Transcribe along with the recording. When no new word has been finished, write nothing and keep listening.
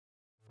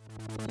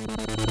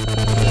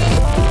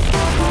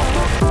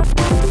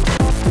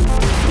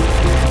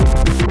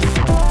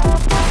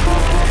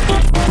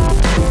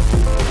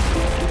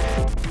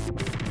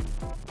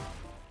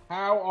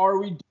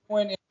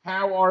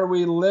are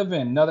we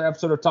living? Another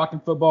episode of Talking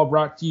Football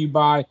brought to you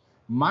by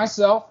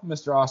myself,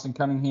 Mr. Austin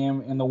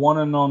Cunningham, and the one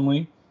and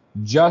only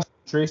Justin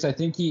Treese. I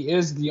think he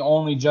is the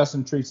only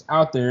Justin Treese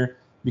out there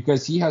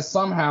because he has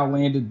somehow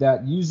landed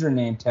that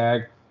username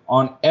tag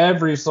on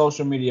every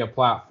social media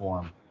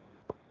platform.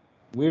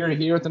 We're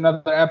here with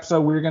another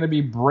episode. We're going to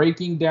be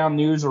breaking down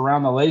news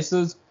around the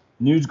laces,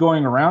 news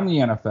going around the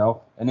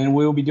NFL, and then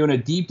we'll be doing a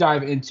deep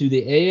dive into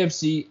the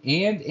AFC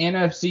and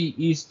NFC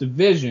East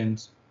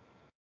divisions.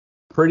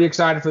 Pretty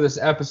excited for this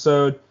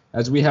episode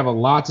as we have a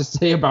lot to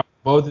say about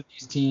both of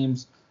these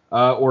teams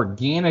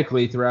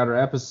organically throughout our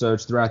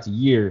episodes throughout the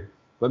year.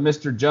 But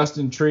Mr.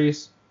 Justin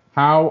Treese,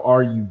 how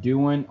are you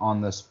doing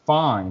on this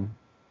fine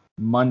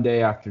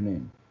Monday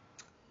afternoon?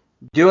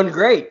 Doing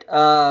great.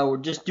 We're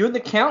just doing the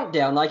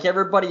countdown like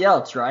everybody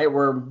else, right?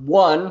 We're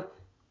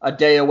a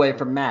day away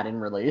from Madden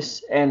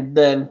release, and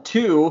then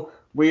 2,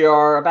 we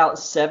are about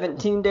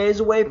 17 days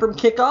away from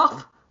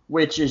kickoff,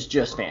 which is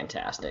just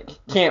fantastic.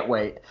 Can't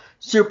wait.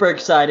 Super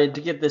excited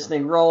to get this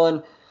thing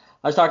rolling.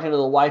 I was talking to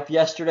the wife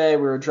yesterday.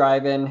 We were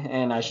driving,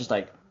 and I was just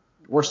like,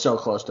 we're so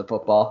close to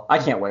football. I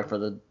can't wait for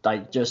the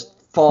just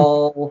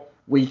fall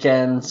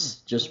weekends,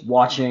 just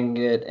watching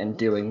it and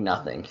doing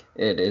nothing.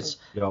 It's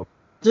an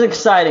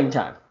exciting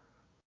time.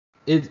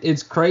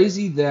 It's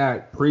crazy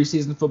that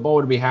preseason football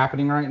would be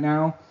happening right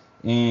now,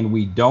 and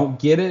we don't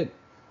get it.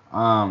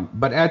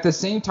 But at the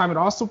same time, it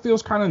also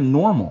feels kind of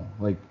normal.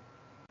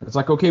 It's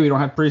like, okay, we don't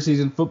have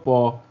preseason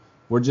football.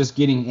 We're just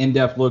getting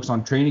in-depth looks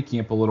on training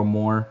camp a little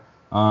more.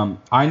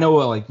 I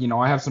know,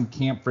 I have some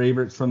camp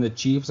favorites from the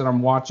Chiefs that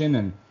I'm watching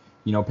and,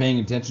 paying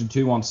attention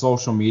to on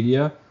social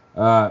media.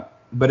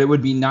 But it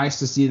would be nice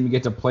to see them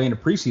get to play in a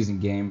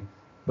preseason game.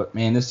 But,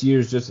 man, this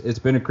year's it's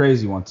been a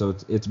crazy one. So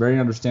it's very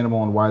understandable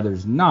on why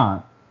there's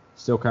not.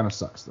 Still kind of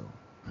sucks, though.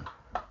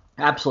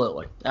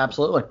 Absolutely.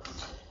 Absolutely.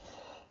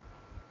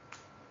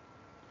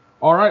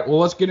 All right, well,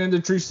 let's get into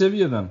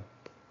Treesivia then.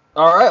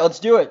 All right, let's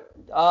do it.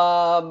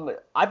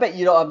 I bet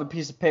you don't have a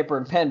piece of paper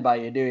and pen by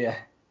you, do you?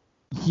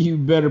 You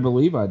better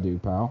believe I do,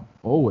 pal.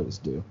 Always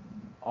do.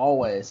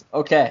 Always.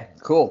 Okay,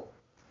 cool.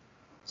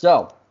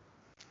 So,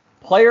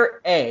 player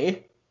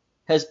A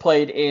has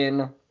played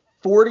in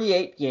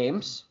 48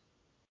 games.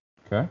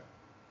 Okay.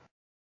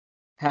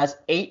 Has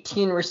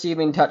 18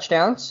 receiving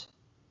touchdowns.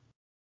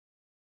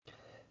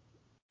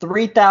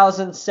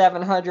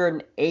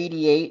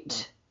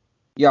 3,788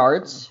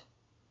 yards.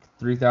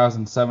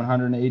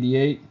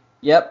 3,788?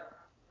 Yep.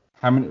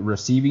 How many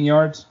receiving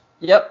yards?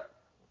 Yep.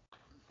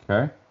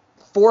 Okay.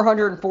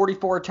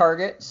 444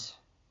 targets.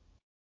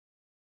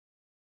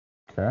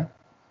 Okay.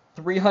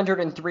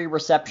 303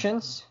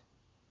 receptions.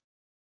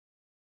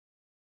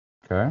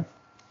 Okay.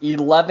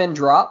 11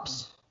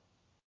 drops.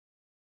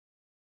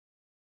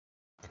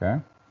 Okay.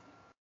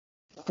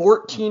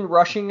 14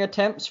 rushing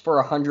attempts for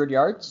 100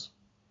 yards.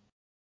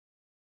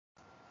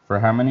 For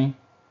how many?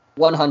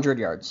 100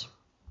 yards.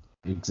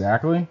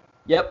 Exactly?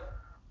 Yep.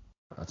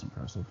 That's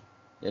impressive.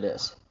 It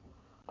is.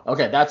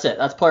 Okay, that's it.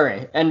 That's player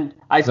A. And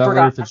I forgot.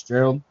 Larry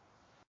Fitzgerald?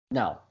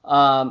 No.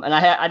 And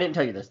I didn't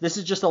tell you this. This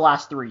is just the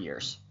last 3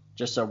 years,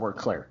 just so we're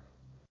clear.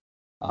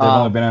 They've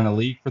only been in the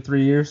league for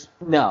 3 years?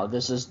 No,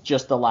 this is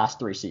just the last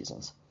 3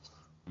 seasons.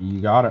 You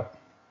got it.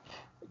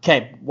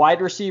 Okay,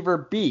 wide receiver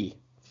B,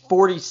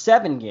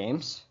 47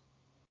 games,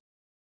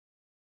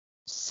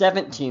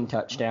 17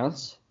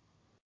 touchdowns,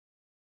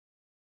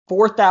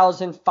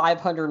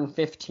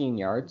 4,515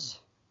 yards.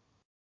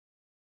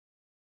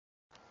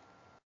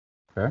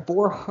 Okay.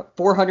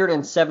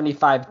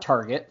 475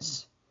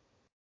 targets.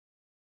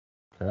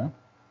 Okay.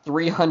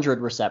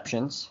 300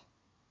 receptions.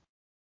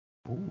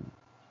 Ooh.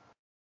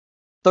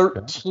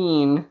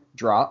 13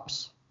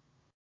 drops.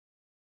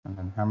 And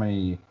then how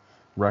many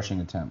rushing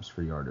attempts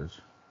for yardage?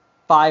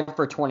 5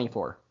 for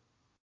 24.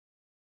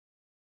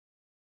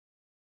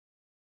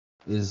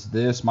 Is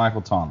this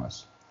Michael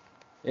Thomas?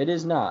 It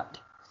is not.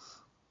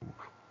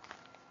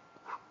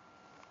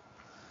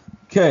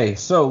 Okay,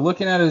 so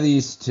looking at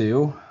these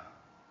two,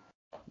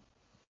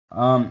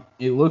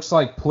 it looks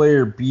like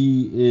player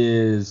B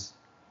is,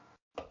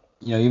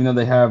 even though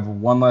they have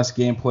one less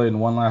game played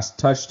and one less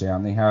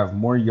touchdown, they have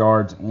more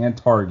yards and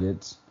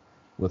targets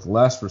with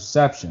less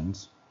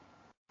receptions,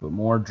 but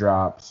more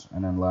drops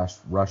and then less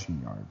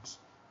rushing yards.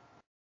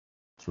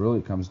 So really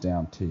it comes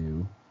down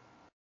to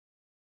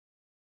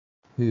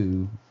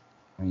player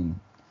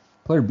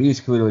B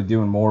is clearly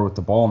doing more with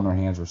the ball in their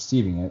hands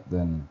receiving it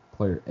than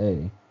player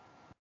A.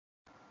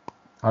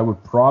 I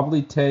would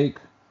probably take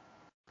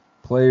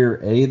player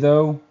A,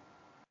 though,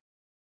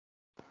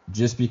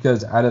 just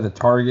because out of the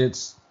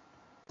targets,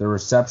 the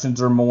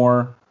receptions are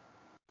more.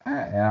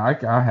 I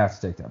have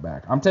to take that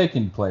back. I'm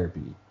taking player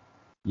B.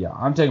 Yeah,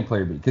 I'm taking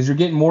player B because you're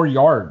getting more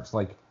yards.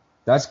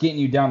 That's getting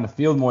you down the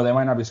field more. They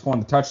might not be scoring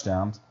the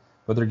touchdowns,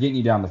 but they're getting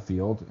you down the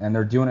field, and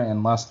they're doing it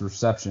in less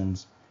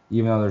receptions,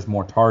 even though there's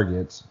more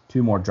targets.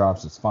 2 more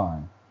drops is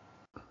fine.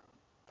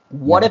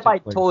 What if I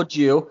told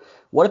you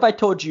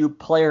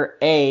player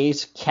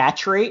A's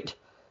catch rate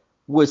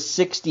was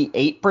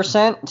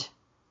 68%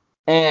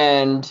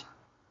 and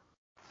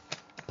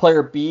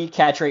Player B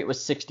catch rate was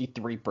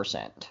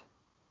 63%.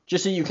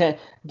 Just so you can,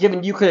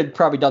 given you could have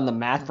probably done the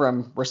math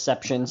from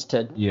receptions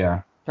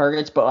to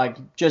targets, but like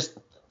just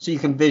so you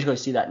can visually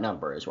see that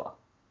number as well.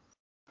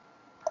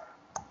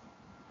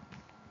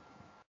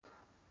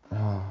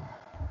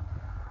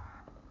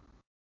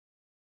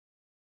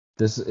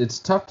 It's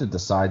tough to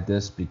decide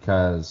this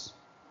because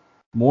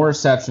more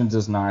receptions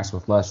is nice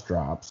with less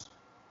drops.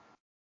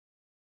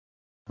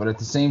 But at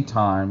the same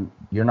time,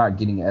 you're not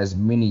getting as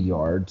many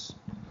yards.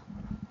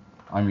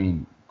 I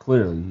mean,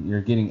 clearly,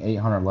 you're getting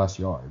 800 less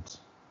yards.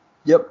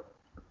 Yep.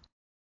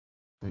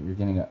 But you're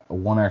getting a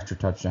one extra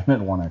touchdown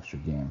and one extra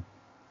game.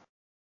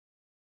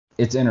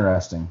 It's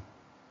interesting.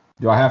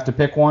 Do I have to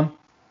pick one?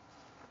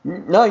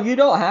 No, you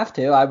don't have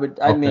to.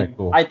 I mean,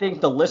 cool. I think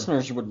the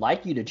listeners would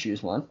like you to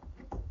choose one.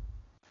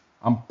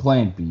 I'm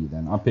playing B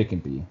then. I'm picking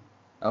B.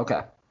 Okay.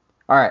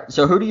 All right.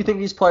 So who do you think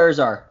these players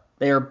are?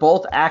 They are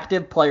both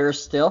active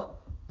players still.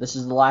 This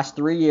is the last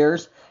 3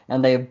 years,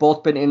 and they have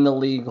both been in the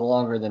league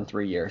longer than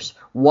 3 years.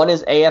 One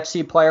is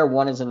AFC player,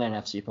 one is an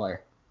NFC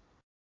player.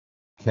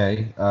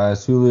 Okay.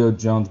 Is Julio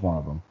Jones one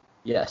of them?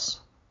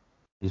 Yes.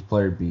 He's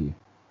player B.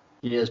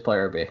 He is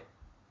player B.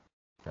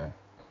 Okay.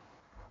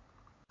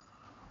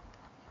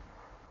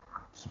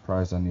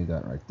 Surprised I knew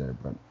that right there,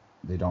 but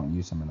they don't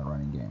use him in the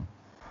running game.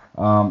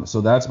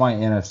 So that's my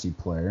NFC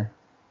player.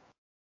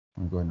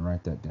 I'm going to go ahead and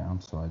write that down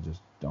so I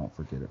just don't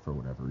forget it for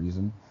whatever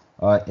reason.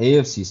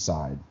 AFC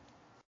side.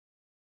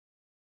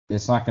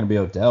 It's not going to be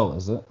Odell,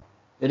 is it?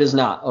 It is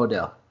not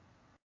Odell.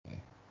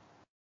 Okay.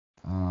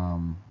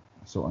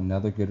 So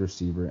another good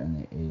receiver in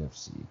the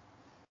AFC.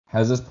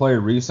 Has this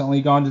player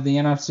recently gone to the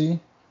NFC?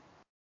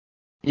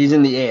 He's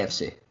in the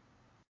AFC.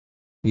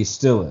 He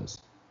still is.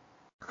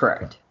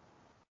 Correct. Okay.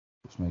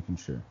 Just making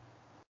sure.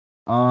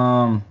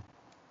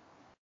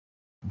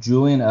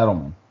 Julian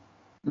Edelman.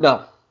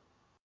 No.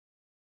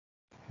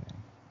 Okay.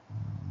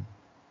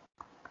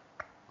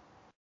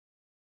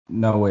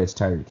 No way it's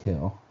Tyreek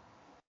Hill.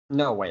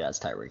 No way that's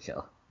Tyreek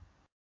Hill.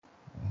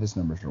 His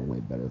numbers are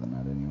way better than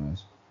that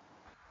anyways.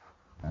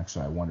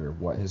 Actually, I wonder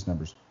what his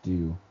numbers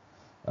do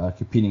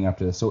competing up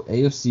to this. So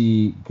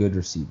AFC good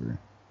receiver.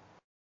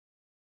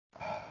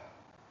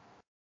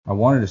 I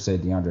wanted to say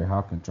DeAndre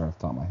Hopkins right off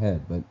the top of my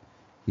head, but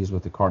he's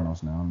with the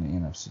Cardinals now in the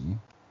NFC.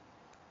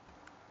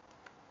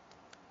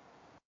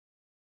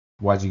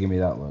 Why'd you give me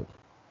that look?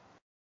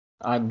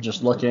 I'm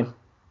just looking.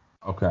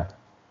 Okay.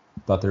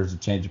 Thought there was a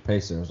change of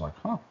pace there. I was like,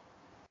 huh.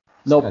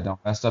 Nope. This guy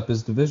don't mess up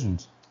his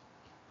divisions.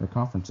 Or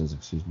conferences,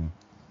 excuse me.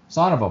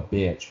 Son of a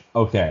bitch.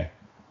 Okay.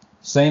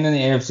 Staying in the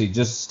AFC,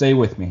 just stay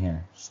with me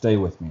here. Stay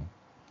with me.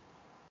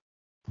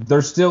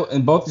 They're still,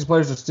 and both these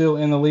players are still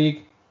in the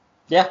league?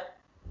 Yeah.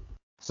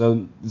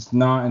 So it's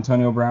not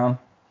Antonio Brown?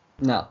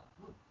 No.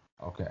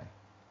 Okay.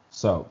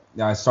 So,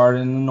 I started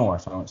in the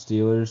North. I went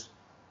Steelers,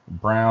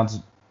 Browns.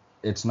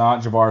 It's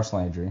not Javaris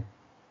Landry.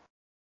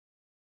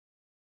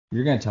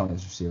 You're going to tell me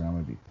this receiver, I'm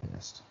going to be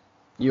pissed.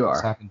 You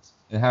are.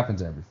 It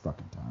happens every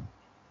fucking time.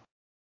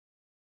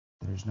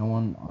 There's no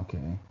one,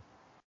 okay.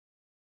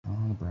 No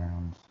one on the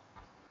Browns.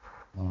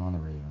 No one on the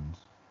Ravens.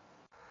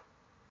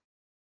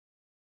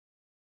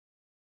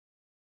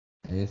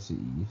 AFC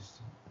East.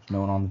 There's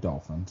no one on the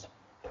Dolphins.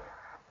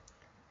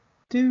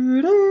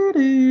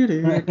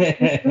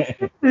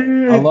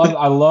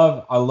 I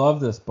love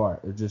this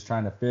part. They're just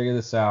trying to figure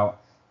this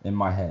out in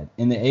my head.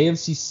 In the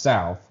AFC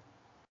South,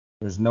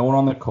 there's no one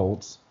on the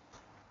Colts.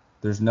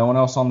 There's no one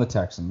else on the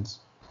Texans.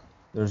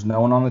 There's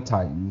no one on the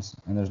Titans,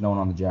 and there's no one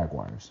on the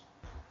Jaguars.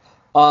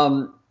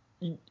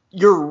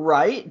 You're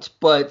right,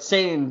 but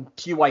saying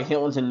T.Y.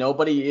 Hilton's and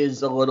nobody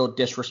is a little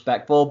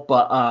disrespectful,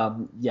 but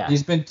yeah.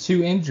 He's been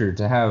too injured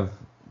to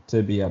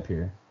be up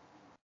here.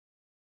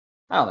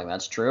 I don't think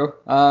that's true.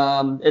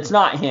 It's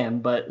not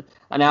him, but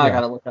now I got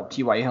to look up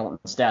T.Y.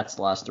 Hilton's stats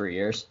the last 3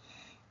 years.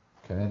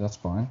 Okay, that's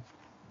fine.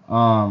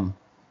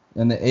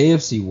 In the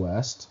AFC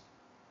West,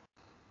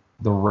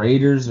 the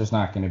Raiders, there's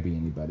not going to be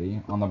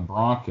anybody. On the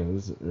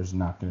Broncos, there's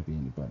not going to be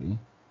anybody.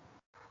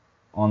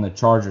 On the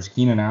Chargers,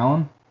 Keenan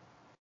Allen.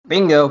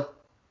 Bingo.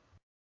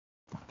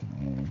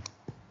 Fucking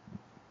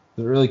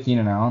A. Is it really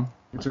Keenan Allen?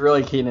 It's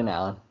really Keenan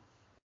Allen.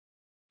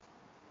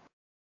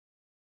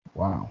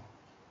 Wow.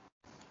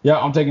 Yeah,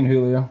 I'm taking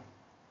Julio.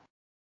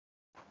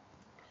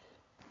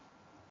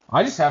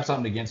 I just have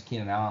something against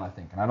Keenan Allen, I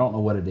think, and I don't know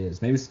what it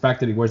is. Maybe it's the fact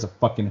that he wears a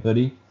fucking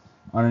hoodie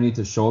underneath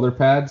his shoulder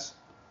pads.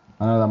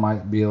 I know that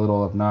might be a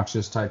little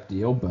obnoxious type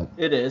deal, but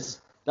it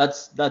is.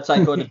 That's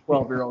like what a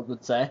 12-year-old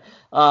would say.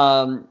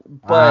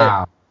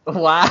 But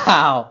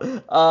wow.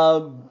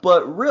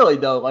 But really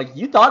though, like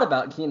you thought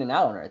about Keenan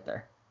Allen right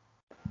there.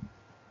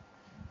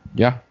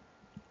 Yeah.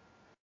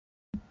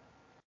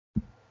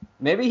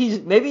 Maybe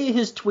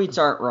his tweets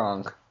aren't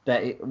wrong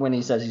when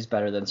he says he's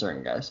better than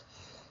certain guys.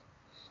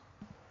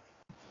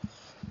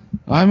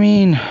 I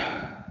mean,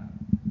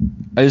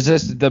 is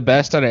this the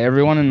best out of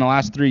everyone in the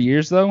last 3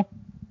 years though?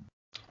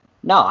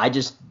 No, I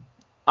just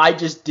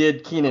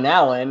did Keenan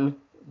Allen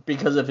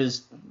because of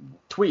his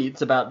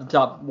tweets about the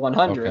top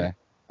 100. Okay.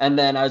 And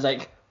then I was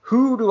like,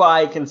 who do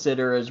I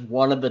consider as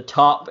one of the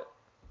top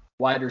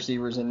wide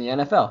receivers in the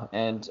NFL,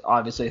 and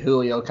obviously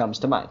Julio comes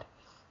to mind.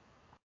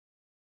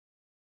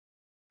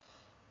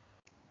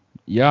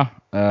 Yeah,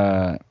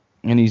 and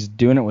he's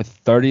doing it with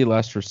 30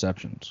 less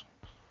receptions,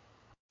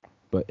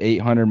 but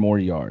 800 more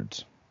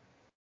yards.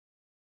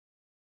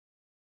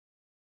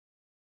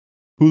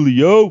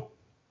 Julio.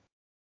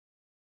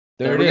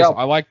 There it is. Go.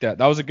 I like that.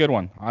 That was a good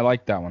one. I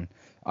like that one.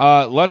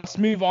 Let's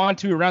move on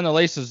to around the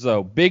laces,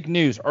 though. Big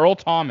news. Earl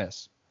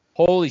Thomas.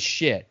 Holy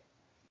shit.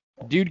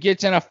 Dude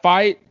gets in a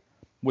fight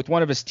with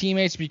one of his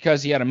teammates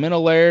because he had a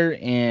mental error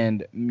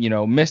and,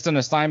 missed an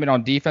assignment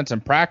on defense in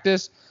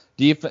practice.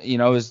 His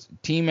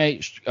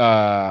teammate,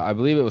 I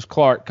believe it was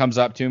Clark, comes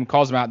up to him,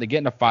 calls him out. They get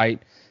in a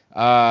fight.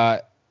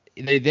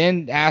 They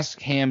then ask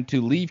him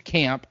to leave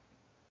camp.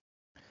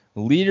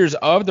 Leaders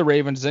of the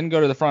Ravens then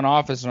go to the front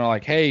office and are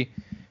like, hey,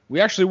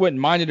 we actually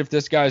wouldn't mind it if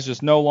this guy's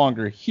just no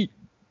longer here.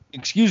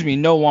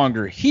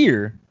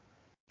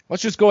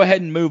 Let's just go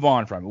ahead and move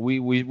on from it.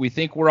 We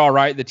think we're all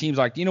right. The team's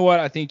like, you know what?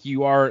 I think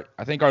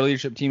our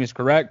leadership team is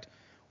correct.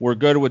 We're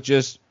good with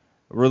just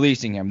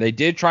releasing him. They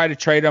did try to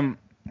trade him.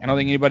 I don't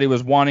think anybody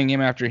was wanting him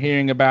after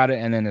hearing about it.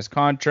 And then his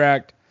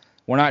contract,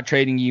 we're not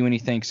trading you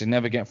anything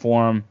significant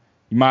for him.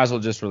 You might as well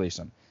just release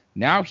him.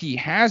 Now he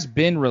has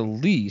been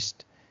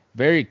released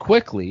very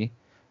quickly.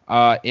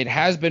 It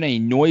has been a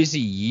noisy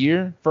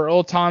year for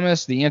Earl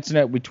Thomas. The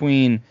incident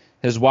between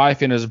his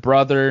wife and his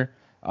brother.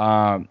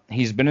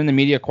 He's been in the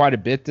media quite a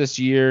bit this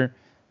year.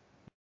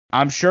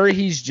 I'm sure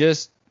he's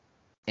just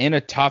in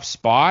a tough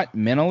spot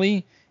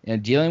mentally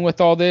and dealing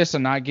with all this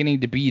and not getting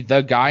to be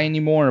the guy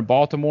anymore in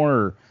Baltimore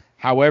or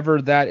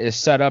however that is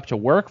set up to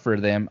work for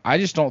them. I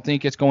just don't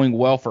think it's going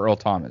well for Earl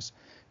Thomas.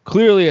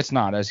 Clearly it's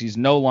not, as he's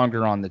no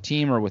longer on the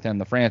team or within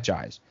the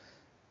franchise.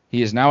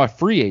 He is now a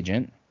free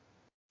agent.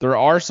 There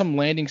are some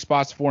landing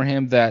spots for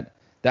him that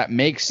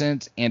make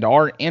sense and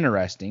are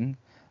interesting.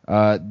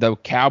 The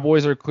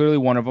Cowboys are clearly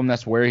one of them.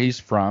 That's where he's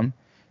from.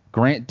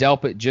 Grant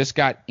Delpit just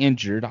got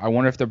injured. I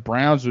wonder if the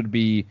Browns would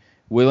be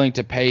willing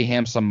to pay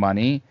him some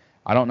money.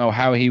 I don't know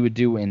how he would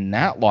do in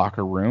that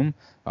locker room.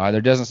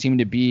 There doesn't seem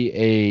to be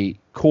a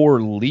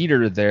core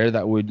leader there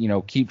that would,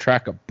 keep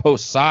track of both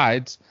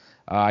sides.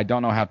 I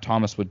don't know how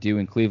Thomas would do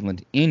in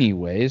Cleveland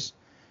anyways.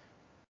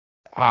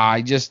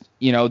 I just,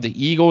 the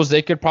Eagles,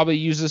 they could probably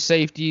use a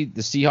safety.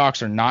 The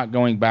Seahawks are not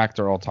going back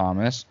to Earl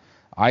Thomas.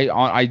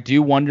 I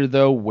do wonder,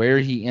 though, where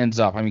he ends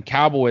up. I mean,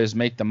 Cowboys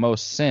make the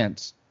most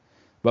sense.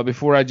 But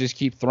before I just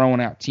keep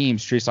throwing out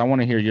teams, Treese, I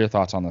want to hear your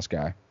thoughts on this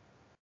guy.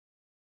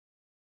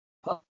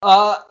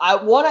 I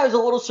was a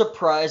little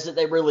surprised that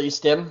they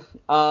released him,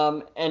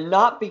 and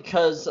not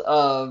because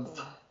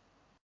of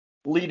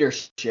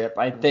leadership.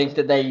 I think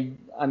that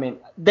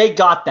they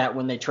got that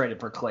when they traded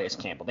for Calais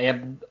Campbell. They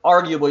have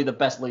arguably the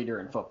best leader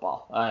in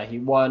football. He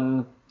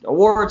won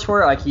awards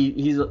for it.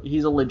 He's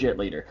a legit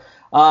leader.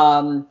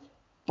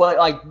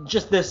 But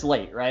just this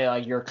late,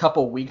 right? You're a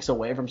couple weeks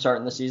away from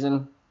starting the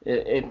season.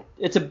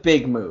 It's a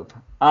big move.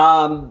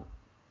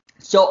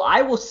 So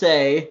I will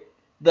say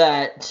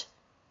that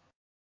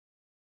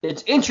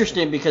it's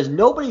interesting because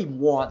nobody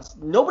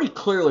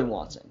clearly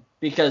wants him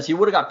because he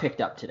would have got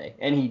picked up today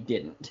and he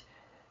didn't.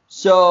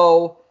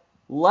 So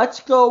let's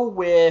go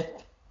with,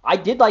 I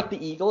did like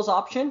the Eagles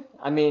option.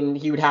 I mean,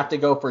 he would have to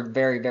go for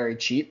very, very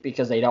cheap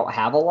because they don't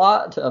have a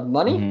lot of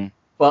money. Mm-hmm.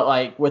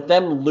 But with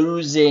them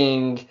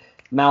losing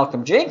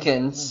Malcolm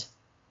Jenkins,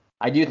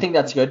 I do think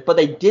that's good. But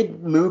they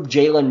did move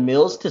Jalen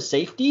Mills to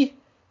safety,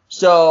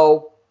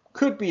 so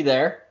could be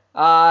there.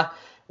 And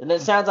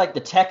it sounds like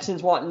the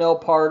Texans want no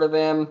part of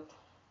him.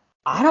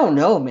 I don't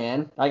know,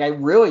 man. I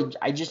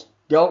just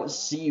don't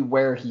see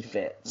where he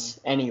fits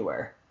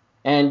anywhere.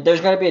 And there's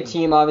going to be a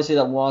team, obviously,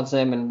 that wants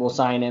him and will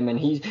sign him, and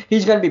he's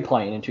going to be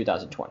playing in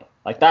 2020.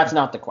 That's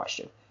not the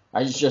question.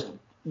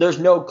 There's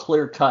no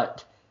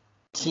clear-cut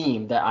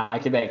team that I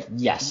could make,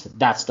 yes,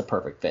 that's the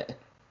perfect fit.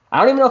 I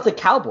don't even know if the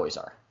Cowboys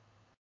are.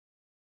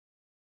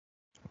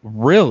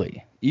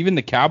 Really? Even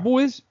the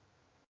Cowboys?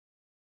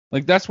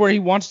 That's where he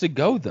wants to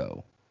go,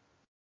 though.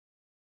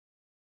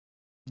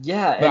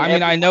 Yeah.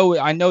 But I know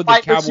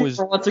the Cowboys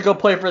wants to go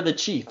play for the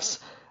Chiefs.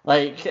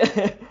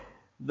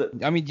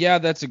 Yeah,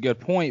 that's a good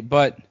point,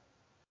 but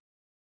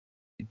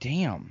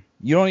damn,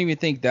 you don't even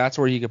think that's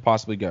where he could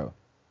possibly go?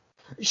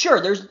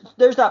 Sure,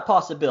 there's that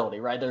possibility,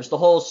 right? There's the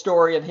whole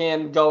story of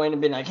him going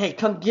and being like, hey,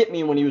 come get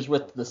me when he was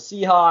with the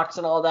Seahawks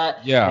and all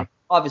that. Yeah. And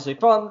obviously,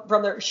 from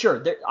there,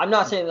 sure, I'm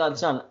not saying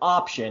that's not an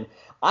option.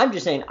 I'm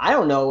just saying I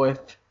don't know if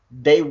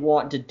they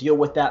want to deal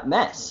with that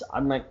mess. I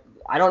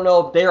don't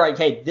know if they're like,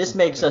 hey, this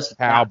makes us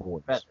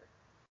Cowboys better.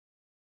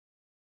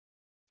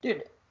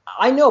 Dude,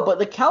 I know, but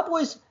the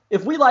Cowboys,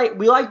 if we like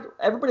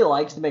everybody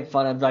likes to make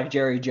fun of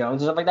Jerry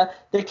Jones and stuff like that.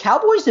 The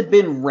Cowboys have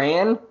been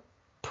ran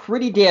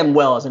pretty damn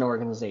well as an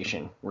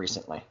organization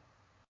recently.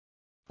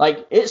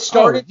 It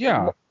started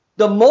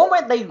the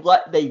moment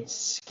they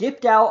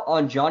skipped out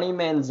on Johnny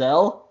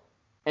Manziel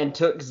and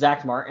took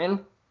Zach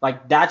Martin.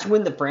 That's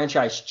when the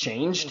franchise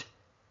changed,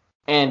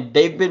 and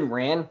they've been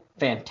ran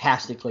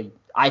fantastically,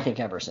 I think,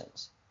 ever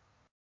since.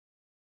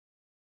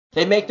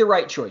 They make the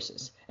right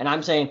choices, and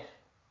I'm saying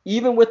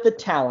even with the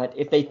talent,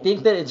 if they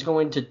think that it's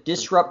going to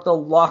disrupt the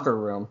locker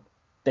room,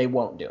 they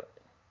won't do it.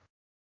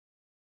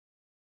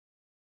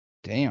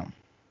 Damn.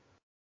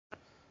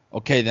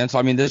 Okay, then. So,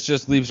 I mean, this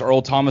just leaves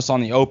Earl Thomas on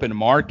the open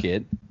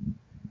market.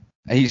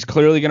 And he's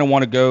clearly going to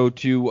want to go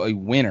to a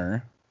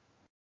winner.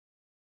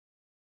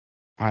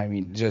 I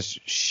mean,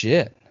 just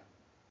shit.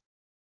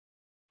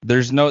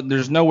 There's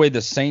no way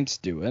the Saints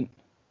do it.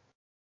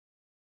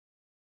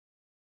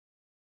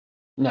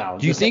 No.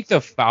 Do you think the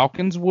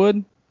Falcons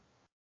would?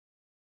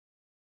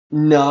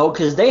 No,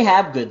 because they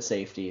have good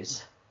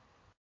safeties.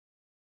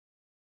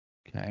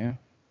 Okay.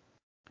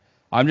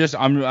 I'm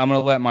gonna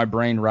let my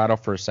brain rattle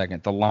for a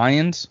second. The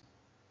Lions?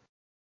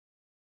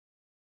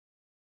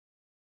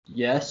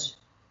 Yes,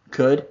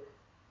 could.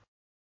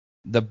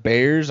 The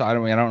Bears? I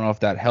don't know if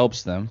that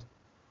helps them.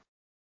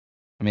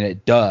 I mean,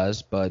 it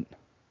does, but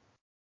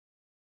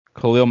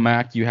Khalil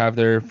Mack, you have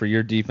there for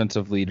your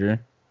defensive leader.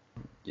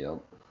 Yep.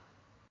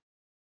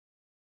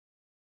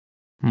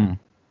 And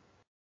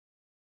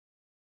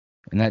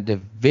that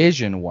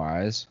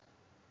division-wise,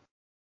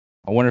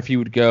 I wonder if he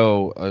would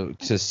go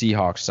to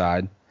Seahawks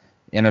side,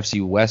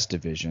 NFC West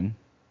division.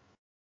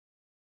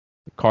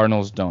 The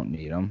Cardinals don't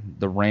need him.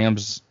 The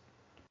Rams,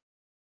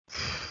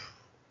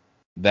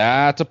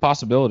 that's a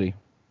possibility.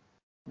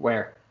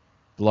 Where?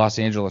 The Los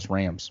Angeles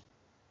Rams.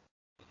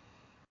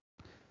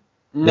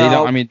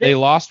 No. They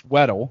lost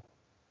Weddle.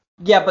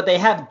 Yeah, but they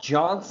have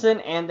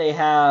Johnson and they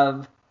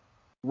have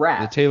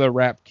Rapp. The Taylor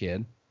Rapp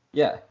kid.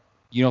 Yeah.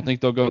 You don't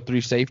think they'll go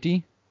through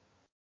safety?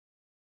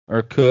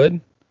 Or could?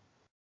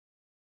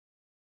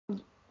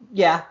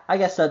 Yeah, I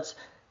guess that's...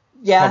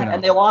 Yeah,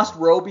 and they lost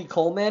Roby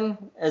Coleman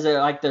as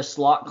their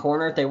slot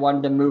corner if they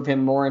wanted to move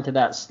him more into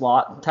that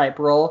slot type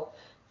role.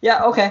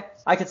 Yeah, okay.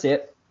 I could see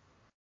it.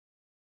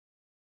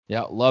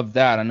 Yeah, love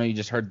that. I know you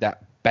just heard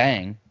that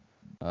bang.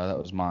 That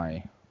was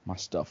my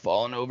stuff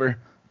falling over.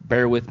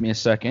 Bear with me a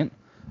second.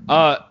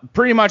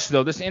 Pretty much,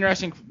 though,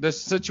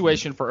 this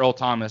situation for Earl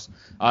Thomas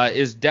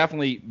is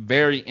definitely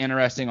very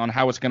interesting on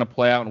how it's going to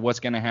play out and what's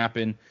going to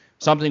happen.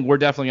 Something we're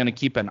definitely going to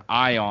keep an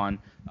eye on.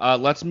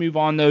 Let's move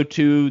on, though,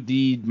 to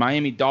the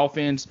Miami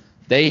Dolphins.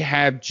 They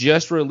have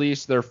just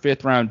released their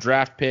 5th-round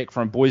draft pick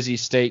from Boise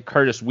State,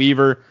 Curtis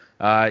Weaver.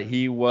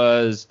 He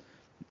was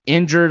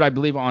injured, I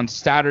believe, on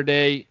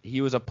Saturday. He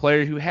was a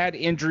player who had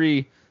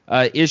injury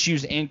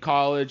issues in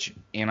college.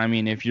 And, I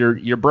mean, if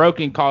you're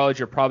broke in college,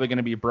 you're probably going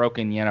to be broke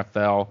in the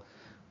NFL.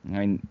 I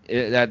mean,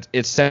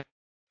 it's sad,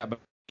 and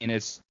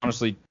it's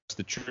honestly just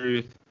the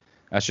truth.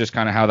 That's just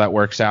kind of how that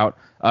works out.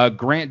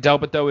 Grant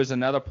Delpit, though, is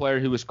another player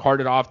who was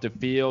carted off the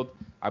field.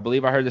 I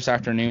believe I heard this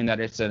afternoon that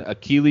it's an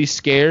Achilles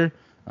scare.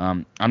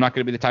 I'm not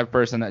going to be the type of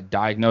person that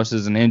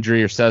diagnoses an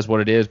injury or says what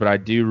it is, but I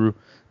do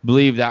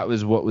believe that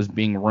was what was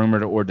being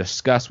rumored or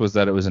discussed, was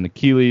that it was an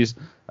Achilles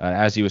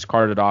as he was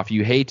carted off.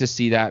 You hate to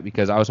see that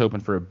because I was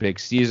hoping for a big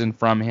season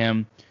from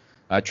him.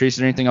 Trace, is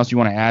there anything else you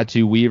want to add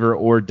to Weaver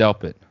or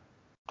Delpit?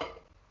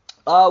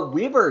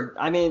 Weaver,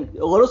 I mean,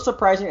 a little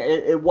surprising.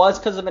 It was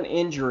because of an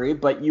injury,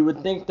 but you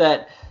would think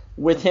that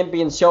with him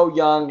being so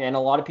young, and a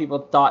lot of people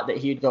thought that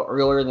he'd go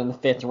earlier than the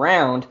 5th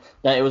round,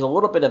 that it was a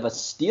little bit of a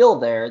steal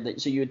there.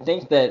 So you would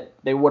think that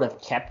they would have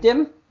kept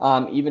him,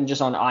 even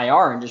just on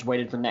IR, and just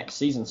waited for next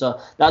season. So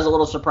that was a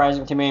little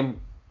surprising to me.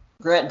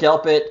 Grant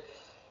Delpit,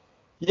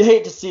 you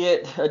hate to see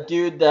it. A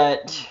dude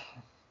that,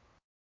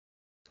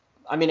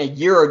 I mean, a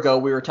year ago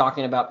we were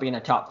talking about being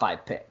a top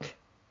 5 pick.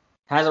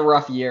 Has a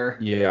rough year.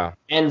 Yeah.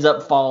 Ends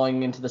up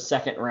falling into the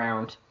 2nd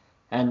round,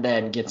 and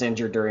then gets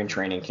injured during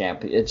training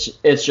camp. It's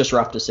just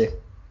rough to see.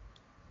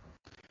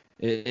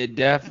 It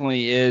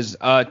definitely is.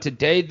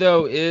 Today,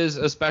 though, is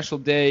a special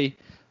day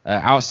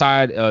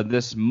outside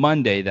this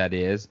Monday, that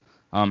is.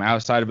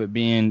 Outside of it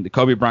being the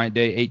Kobe Bryant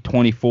Day,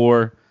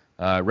 8/24.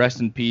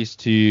 Rest in peace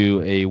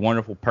to a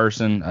wonderful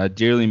person.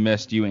 Dearly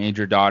missed you and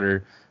your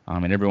daughter,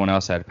 and everyone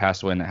else that had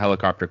passed away in a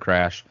helicopter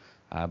crash.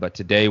 But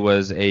today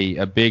was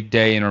a big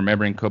day in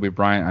remembering Kobe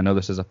Bryant. I know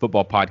this is a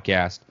football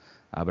podcast,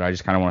 but I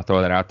just kind of want to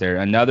throw that out there.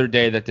 Another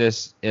day that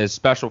this is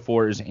special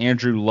for is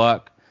Andrew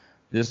Luck.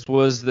 This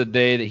was the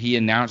day that he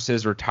announced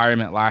his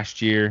retirement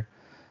last year.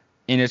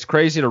 And it's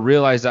crazy to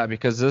realize that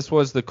because this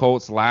was the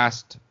Colts'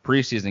 last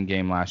preseason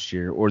game last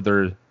year, or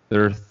their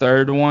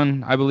 3rd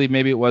one. I believe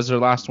maybe it was their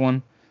last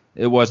one.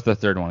 It was the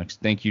 3rd one.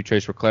 Thank you,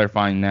 Trace, for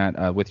clarifying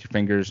that with your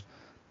fingers.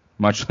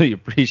 Muchly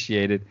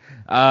appreciated.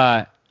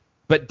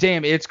 But,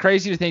 damn, it's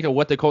crazy to think of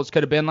what the Colts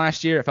could have been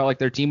last year. It felt like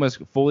their team was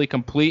fully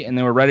complete and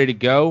they were ready to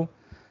go.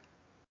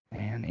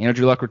 And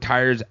Andrew Luck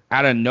retires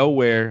out of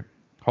nowhere.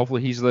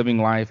 Hopefully he's living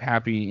life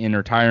happy in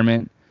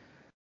retirement.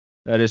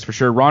 That is for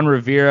sure. Ron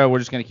Rivera, we're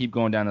just going to keep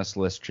going down this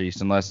list,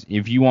 Treese, unless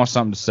if you want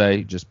something to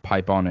say, just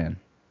pipe on in.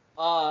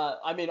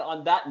 I mean,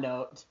 on that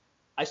note,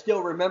 I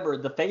still remember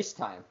the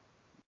FaceTime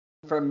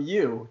from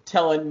you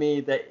telling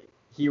me that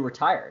he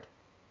retired.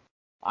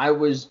 I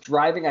was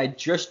driving. I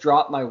just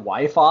dropped my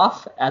wife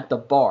off at the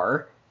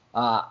bar.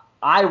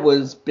 I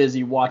was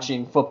busy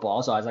watching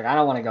football, so I was like, I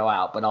don't want to go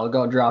out, but I'll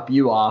go drop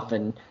you off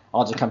and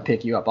I'll just come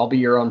pick you up. I'll be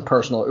your own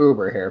personal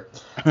Uber here.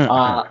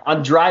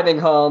 I'm driving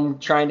home,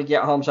 trying to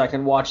get home so I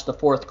can watch the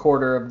fourth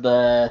quarter of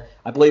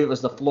I believe it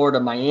was the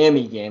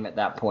Florida-Miami game at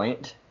that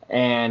point.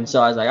 And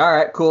so I was like, all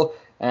right, cool.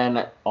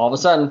 And all of a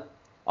sudden,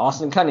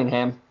 Austin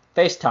Cunningham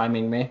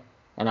FaceTiming me.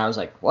 And I was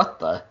like, what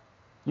the?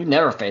 You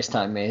never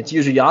FaceTime me. It's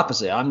usually the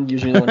opposite. I'm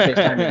usually the one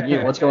FaceTiming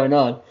you. What's going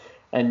on?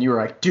 And you were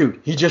like,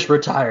 dude, he just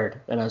retired.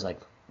 And I was like,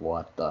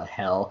 what the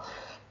hell?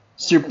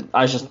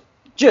 I was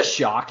just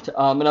shocked.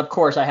 And of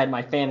course, I had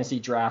my fantasy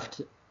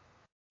draft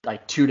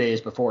like 2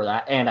 days before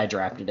that, and I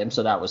drafted him,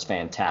 so that was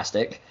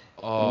fantastic.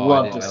 Oh,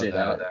 love to see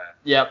that.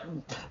 Yep,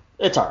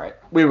 it's all right.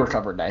 We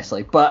recovered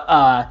nicely,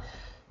 but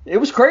it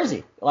was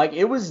crazy. Like,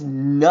 it was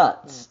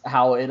nuts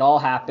how it all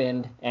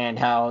happened and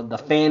how the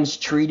fans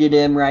treated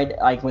him, right?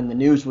 Like, when the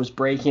news was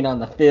breaking on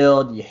the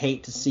field, you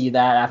hate to see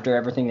that after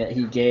everything that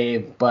he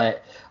gave,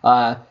 but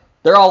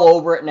they're all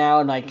over it now,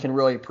 and I can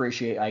really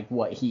appreciate like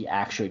what he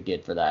actually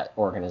did for that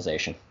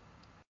organization.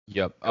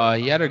 Yep.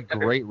 He had a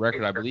great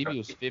record. I believe he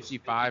was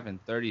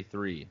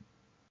 55-33.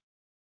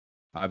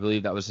 I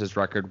believe that was his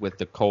record with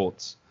the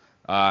Colts.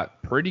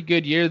 Pretty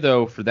good year,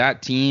 though, for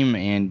that team,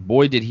 and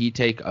boy, did he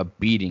take a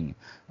beating.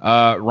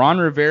 Ron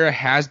Rivera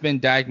has been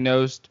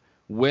diagnosed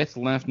with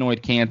lymph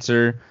node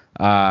cancer.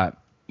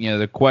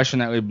 The question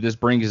that this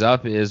brings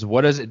up is,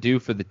 what does it do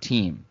for the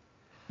team?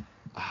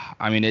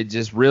 I mean, it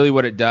just really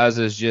what it does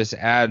is just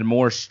add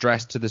more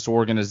stress to this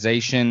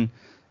organization,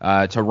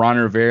 to Ron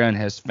Rivera and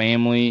his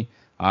family,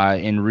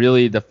 and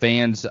really the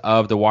fans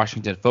of the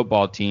Washington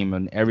football team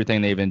and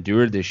everything they've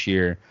endured this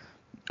year.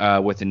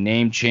 With the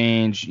name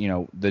change,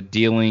 the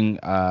dealing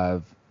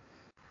of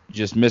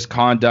just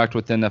misconduct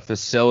within the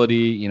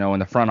facility, in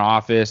the front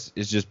office,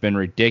 has just been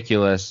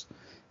ridiculous.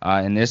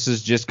 And this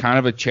is just kind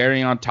of a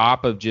cherry on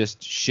top of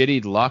just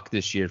shitty luck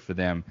this year for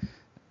them.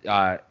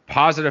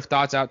 Positive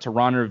thoughts out to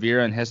Ron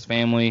Rivera and his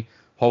family.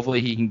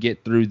 Hopefully he can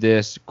get through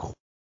this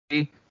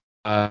quickly,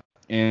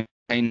 and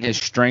his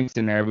strength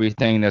and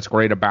everything that's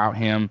great about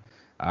him.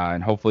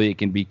 And hopefully it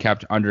can be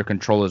kept under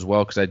control as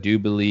well, because I do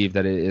believe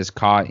that it is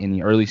caught in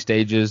the early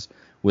stages,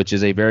 which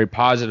is a very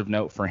positive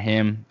note for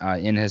him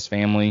and his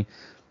family.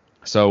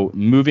 So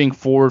moving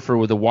forward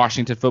with the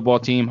Washington football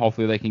team,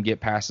 hopefully they can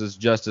get past this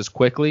just as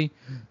quickly,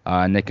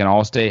 and they can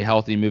all stay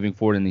healthy moving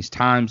forward in these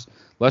times.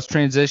 Let's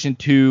transition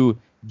to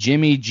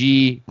Jimmy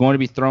G, going to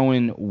be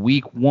throwing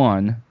week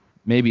 1,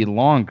 maybe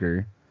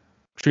longer.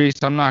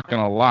 Treese, I'm not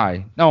going to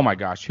lie. Oh, my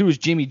gosh. Who is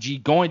Jimmy G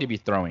going to be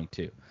throwing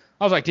to?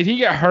 I was like, did he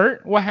get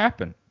hurt? What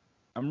happened?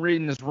 I'm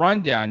reading this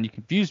rundown. You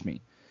confused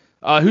me.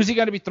 Who's he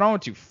going to be throwing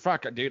to?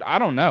 Fuck, dude, I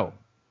don't know.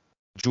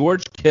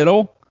 George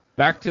Kittle,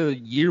 back to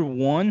year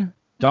 1.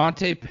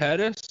 Dante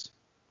Pettis.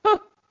 Huh.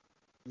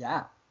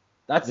 Yeah,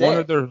 that's one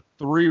of their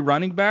 3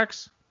 running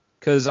backs.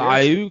 Because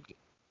Ayuk,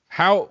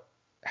 how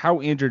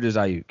injured is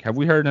Ayuk? Have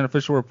we heard an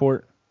official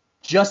report?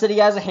 Just that he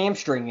has a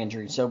hamstring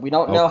injury, so we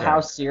don't know how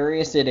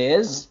serious it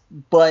is,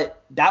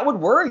 but that would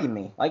worry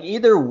me. Like,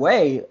 either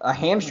way, a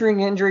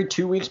hamstring injury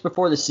 2 weeks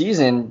before the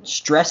season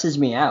stresses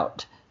me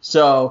out.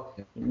 So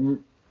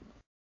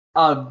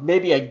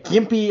maybe a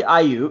gimpy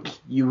Ayuk.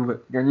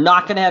 You're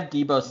not going to have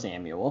Deebo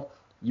Samuel.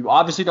 You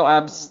obviously don't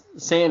have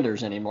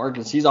Sanders anymore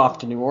because he's off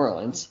to New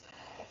Orleans.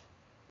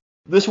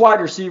 This wide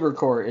receiver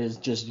core is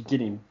just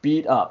getting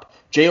beat up.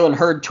 Jalen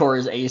Hurd tore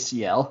his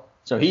ACL,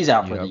 so he's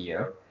out for the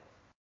year.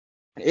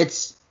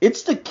 It's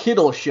the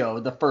Kittle show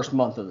the first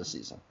month of the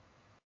season.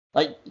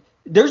 Like,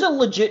 there's a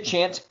legit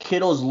chance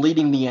Kittle's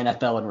leading the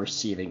NFL in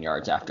receiving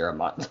yards after a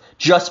month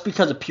just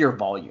because of pure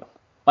volume.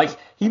 Like,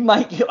 he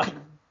might get like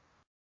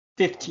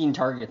 15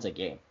 targets a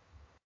game.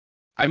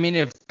 I mean,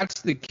 if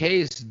that's the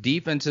case,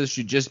 defenses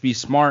should just be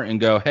smart and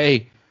go,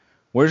 hey,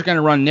 we're just going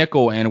to run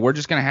nickel and we're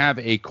just going to have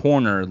a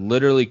corner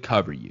literally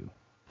cover you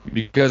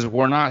because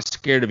we're not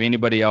scared of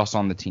anybody else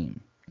on the team.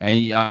 And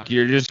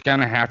you're just going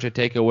to have to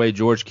take away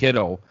George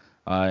Kittle.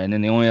 And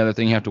then the only other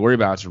thing you have to worry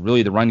about is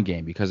really the run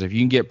game, because if you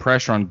can get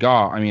pressure on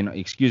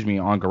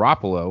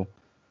Garoppolo,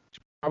 he's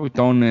probably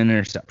throwing an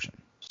interception.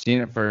 Seeing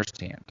it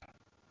firsthand.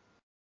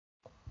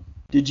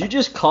 Did you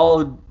just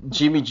call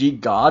Jimmy G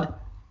God?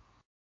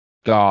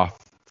 Goff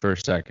for a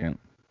second.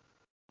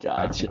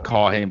 Gotcha. I should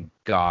call him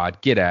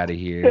God. Get out of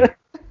here.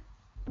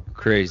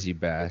 Crazy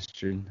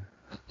bastard.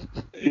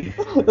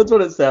 That's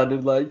what it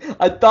sounded like.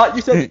 I thought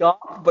you said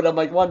Goff, but I'm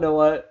like, well, you know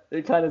what?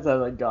 It kind of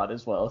sounded like God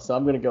as well, so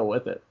I'm going to go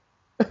with it.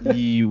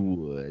 You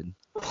would.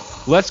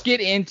 Let's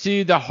get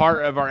into the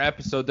heart of our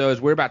episode, though,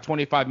 as we're about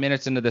 25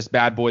 minutes into this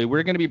bad boy.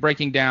 We're going to be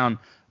breaking down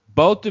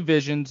both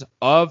divisions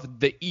of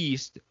the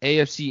East,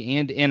 AFC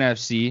and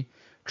NFC.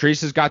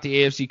 Teresa's got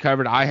the AFC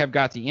covered. I have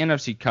got the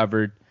NFC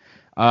covered.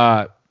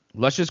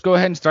 Let's just go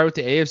ahead and start with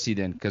the AFC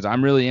then, because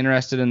I'm really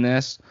interested in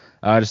this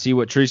to see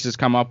what Teresa's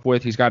come up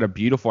with. He's got a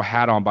beautiful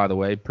hat on, by the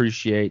way.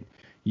 Appreciate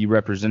you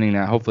representing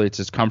that. Hopefully it's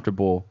as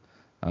comfortable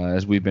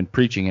as we've been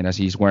preaching it, as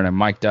he's wearing a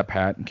mic'd up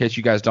hat. In case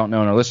you guys don't know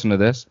and are listening to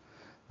this,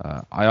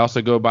 I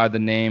also go by the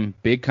name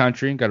Big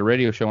Country. Got a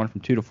radio show on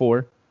from 2 to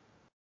 4.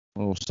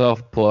 little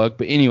self-plug.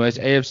 But anyways,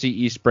 AFC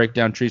East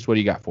breakdown. Trees, what do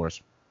you got for us?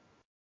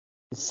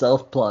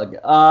 Self-plug.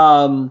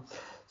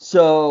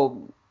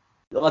 So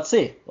let's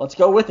see. Let's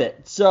go with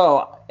it.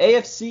 So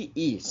AFC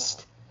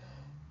East.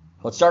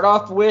 Let's start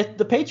off with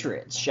the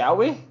Patriots, shall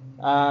we?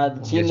 The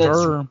team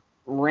that's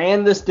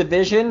ran this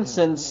division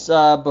since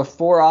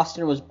before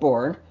Austin was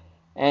born.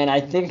 And I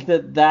think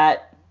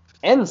that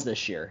ends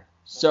this year.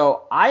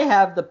 So I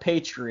have the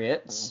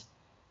Patriots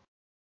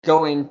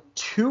going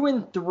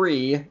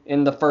 2-3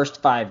 in the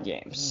first 5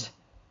 games.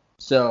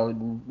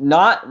 So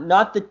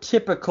not the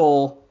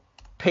typical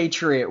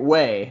Patriot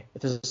way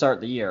to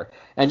start the year.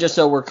 And just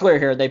so we're clear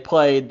here, they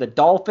played the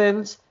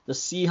Dolphins, the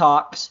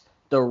Seahawks,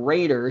 the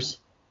Raiders,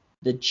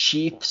 the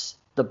Chiefs,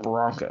 the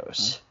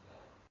Broncos.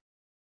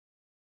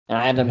 And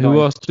I have them.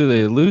 Who else do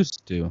they lose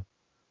to?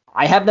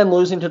 I have them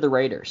losing to the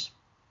Raiders.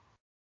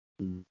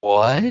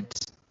 What?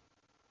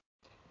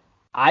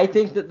 I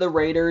think that the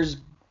Raiders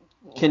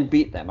can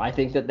beat them. I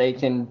think that they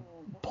can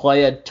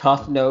play a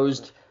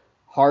tough-nosed,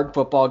 hard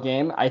football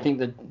game. I think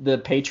that the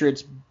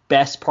Patriots'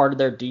 best part of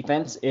their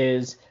defense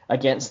is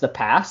against the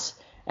pass,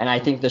 and I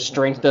think the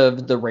strength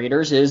of the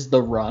Raiders is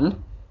the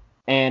run,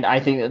 and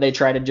I think that they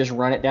try to just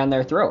run it down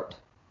their throat.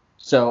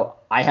 So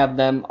I have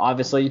them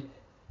obviously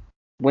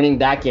winning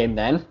that game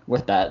then,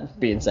 with that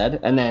being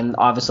said. And then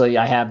obviously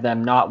I have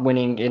them not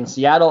winning in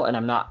Seattle,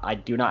 and I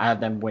do not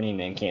have them winning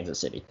in Kansas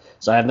City.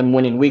 So I have them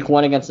winning week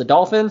 1 against the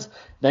Dolphins,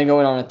 then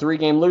going on a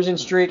 3-game losing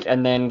streak,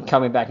 and then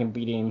coming back and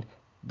beating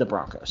the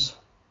Broncos.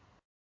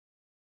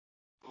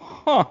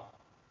 Huh.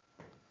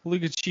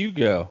 Look at you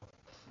go.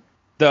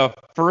 The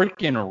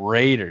freaking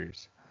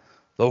Raiders.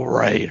 The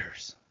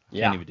Raiders.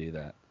 Yeah. Can't even do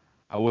that.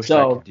 I wish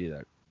I could do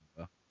that.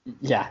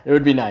 Yeah, it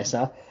would be nice,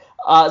 huh?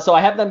 So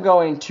I have them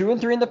going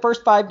 2-3 in the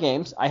first 5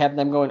 games. I have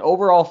them going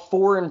overall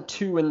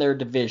 4-2 in their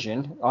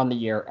division on the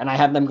year, and I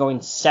have them going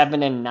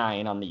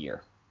 7-9 on the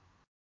year.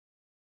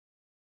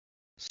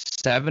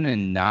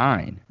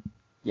 7-9.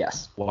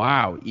 Yes.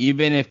 Wow.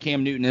 Even if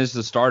Cam Newton is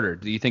the starter,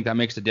 do you think that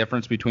makes a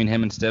difference between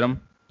him and Stidham?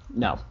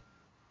 No.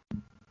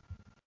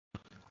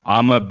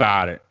 I'm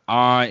about it.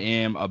 I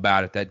am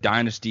about it. That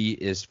dynasty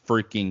is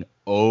freaking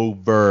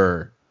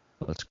over.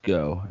 Let's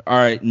go. All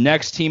right,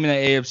 next team in the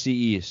AFC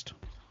East.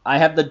 I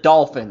have the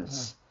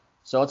Dolphins.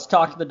 So let's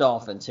talk to the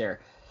Dolphins here.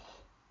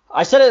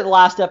 I said it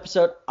last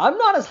episode, I'm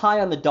not as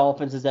high on the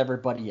Dolphins as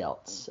everybody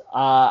else.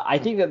 I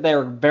think that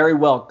they're very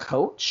well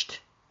coached,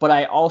 but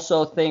I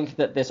also think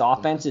that this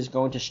offense is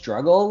going to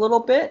struggle a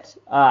little bit.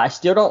 I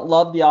still don't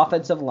love the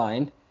offensive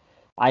line.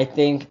 I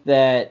think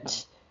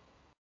that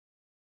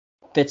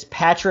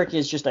Fitzpatrick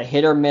is just a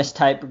hit or miss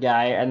type of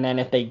guy, and then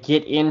if they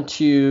get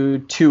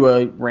into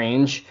a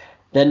range,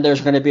 then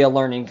there's going to be a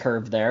learning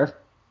curve there.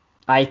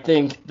 I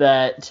think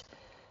that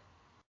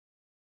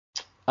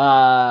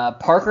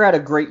Parker had a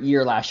great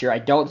year last year. I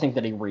don't think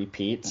that he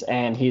repeats,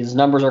 and his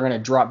numbers are going to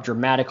drop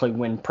dramatically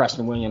when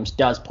Preston Williams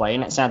does play,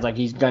 and it sounds like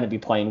he's going to be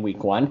playing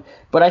week 1.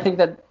 But I think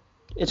that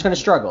it's going to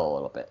struggle a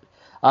little bit.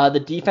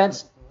 The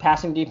defense,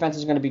 passing defense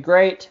is going to be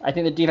great. I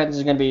think the defense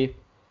is going to be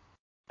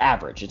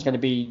average. It's going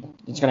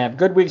to have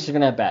good weeks, it's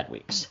going to have bad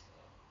weeks.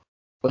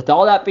 With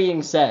all that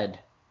being said,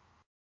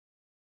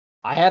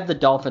 I have the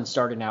Dolphins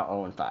starting out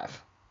 0-5.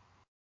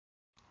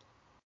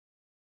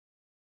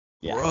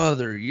 Yeah.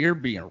 Brother, you're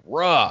being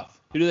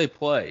rough. Who do they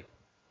play?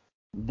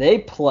 They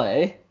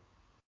play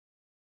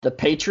the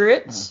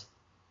Patriots,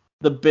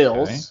 the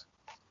Bills,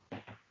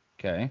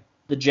 okay,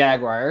 the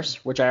Jaguars,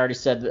 which I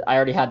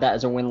already had that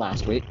as a win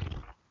last week.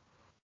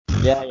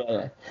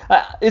 Yeah.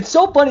 It's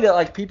so funny that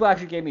like people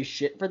actually gave me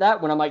shit for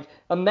that when I'm like,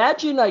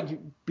 imagine like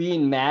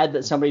being mad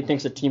that somebody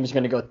thinks a team is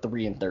going to go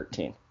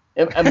 3-13.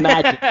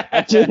 Imagine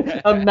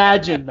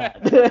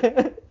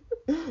that.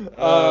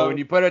 When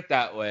you put it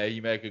that way,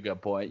 you make a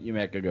good point.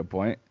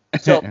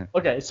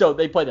 So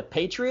they play the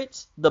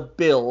Patriots, the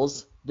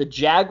Bills, the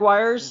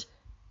Jaguars,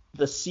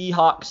 the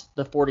Seahawks,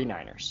 the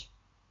 49ers.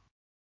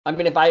 I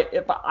mean, if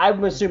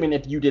I'm assuming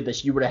if you did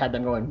this, you would have had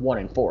them going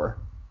 1-4.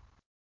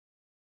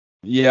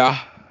 Yeah.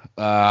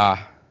 Yeah,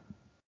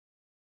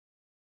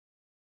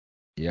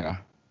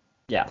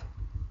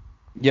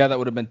 that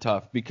would have been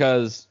tough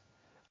because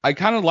I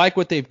kind of like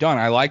what they've done.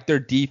 I like their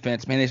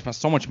defense. Man, they spent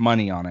so much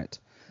money on it.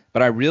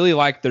 But I really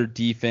like their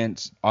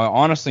defense,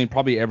 honestly, in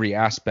probably every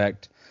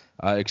aspect,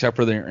 except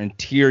for their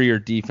interior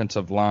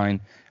defensive line.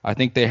 I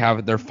think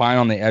they're fine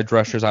on the edge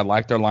rushers. I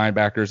like their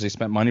linebackers. They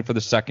spent money for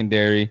the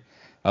secondary.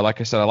 Like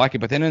I said, I like it.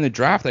 But then in the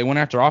draft, they went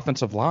after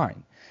offensive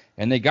line.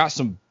 And they got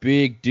some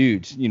big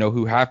dudes,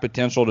 who have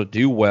potential to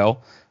do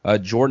well.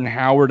 Jordan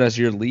Howard as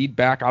your lead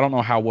back. I don't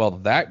know how well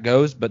that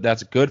goes, but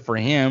that's good for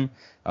him.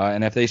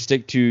 And if they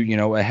stick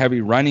to, a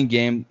heavy running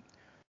game,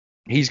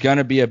 he's going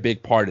to be a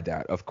big part of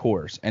that, of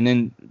course. And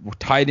then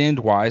tight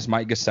end-wise,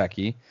 Mike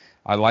Gesicki,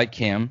 I like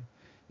him.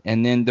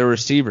 And then the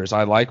receivers,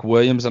 I like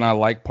Williams and I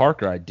like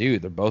Parker. I do.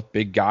 They're both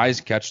big guys,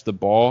 catch the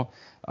ball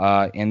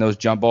in those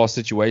jump ball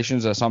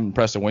situations. That's something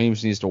Preston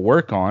Williams needs to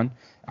work on.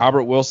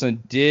 Albert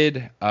Wilson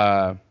did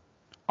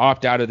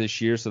opt out of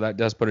this year, so that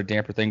does put a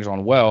damper things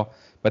on well.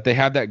 but they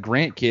have that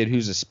Grant kid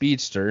who's a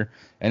speedster,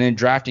 and then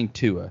drafting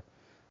Tua.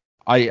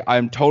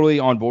 I'm totally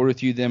on board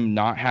with you. Them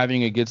not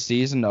having a good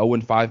season,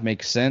 0-5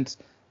 makes sense,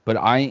 but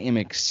I am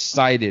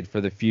excited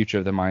for the future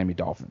of the Miami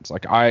Dolphins.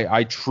 Like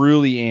I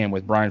truly am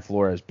with Brian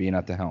Flores being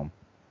at the helm.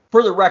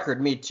 For the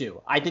record, me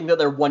too. I think that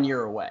they're 1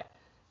 year away.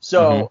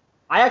 So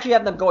I actually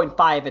have them going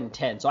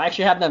 5-10. So I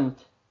actually have them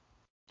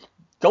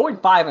going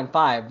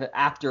 5-5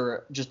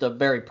 after just a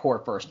very poor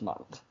first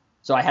month.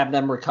 So I have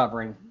them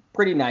recovering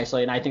pretty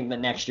nicely, and I think that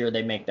next year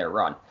they make their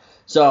run.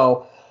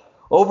 So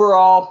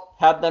overall,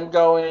 have them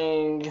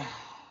going,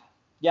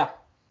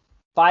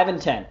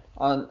 5-10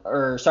 on,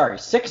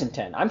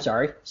 6-10. I'm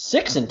sorry,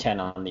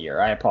 6-10 on the year.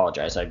 I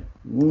apologize, I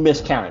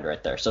miscounted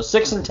right there. So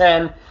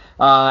 6-10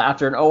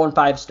 after an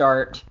 0-5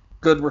 start,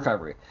 good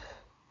recovery.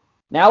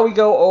 Now we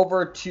go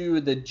over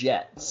to the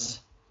Jets.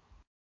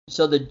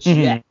 So the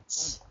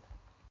Jets,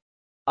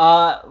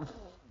 I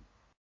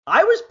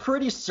was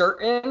pretty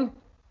certain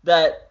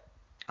that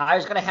I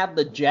was going to have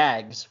the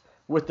Jags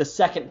with the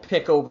second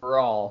pick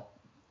overall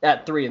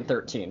at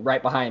 3-13,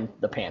 right behind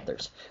the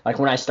Panthers, like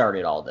when I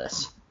started all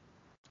this.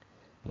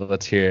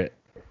 Let's hear it.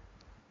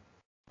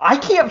 I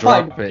can't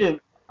find wins.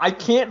 I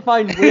can't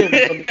find wins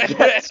on the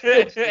Jets,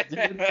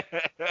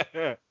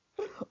 dude.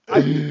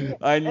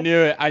 I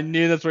knew it. I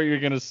knew that's what you were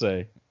going to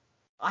say.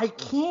 I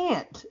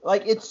can't.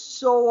 Like, it's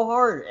so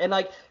hard. And,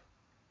 like,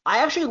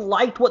 I actually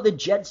liked what the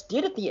Jets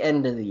did at the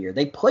end of the year.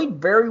 They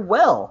played very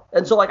well.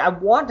 And so, like, I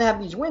want to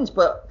have these wins,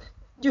 but,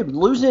 dude,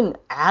 losing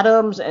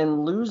Adams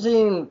and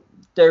losing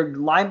their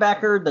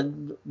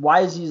linebacker,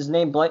 why is his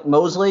name blank?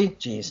 Mosley?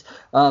 Jeez.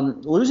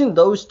 Losing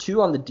those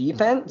two on the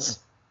defense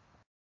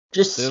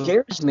just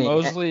scares me.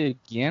 Mosley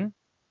again?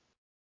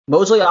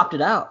 Mosley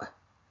opted out.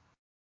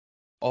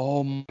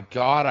 Oh, my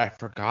God. I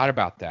forgot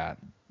about that.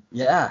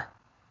 Yeah.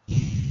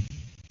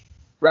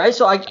 Right?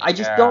 So I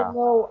just don't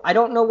know. I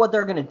don't know what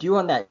they're going to do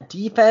on that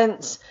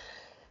defense.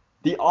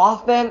 The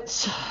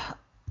offense,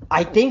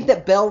 I think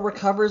that Bell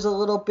recovers a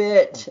little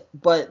bit,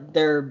 but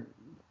their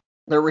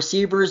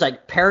receivers,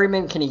 like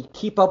Perryman, can he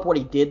keep up what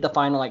he did the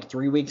final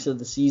 3 weeks of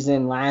the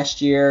season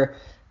last year?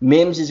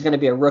 Mims is going to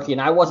be a rookie,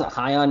 and I wasn't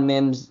high on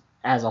Mims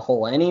as a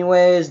whole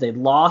anyways. They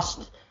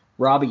lost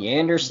Robbie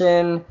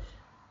Anderson.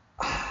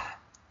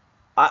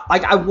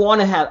 I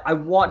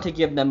want to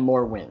give them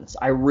more wins.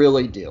 I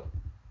really do.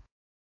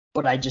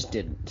 But I just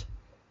didn't.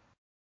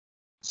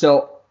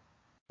 So,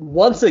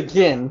 once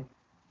again,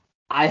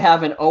 I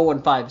have an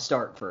 0-5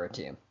 start for a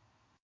team.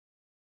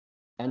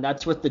 And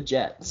that's with the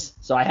Jets.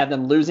 So I have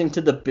them losing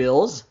to the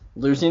Bills,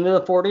 losing to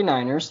the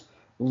 49ers,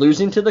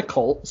 losing to the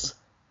Colts,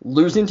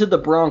 losing to the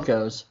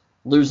Broncos,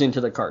 losing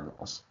to the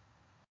Cardinals.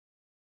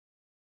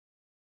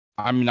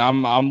 I mean,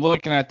 I'm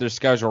looking at their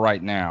schedule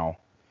right now.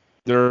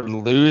 They're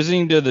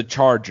losing to the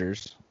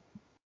Chargers.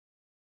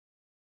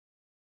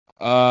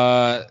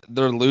 They're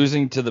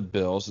losing to the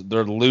Bills.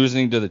 They're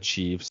losing to the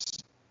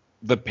Chiefs.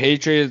 The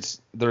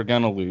Patriots, they're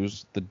going to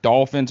lose. The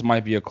Dolphins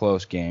might be a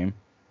close game.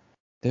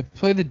 They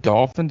play the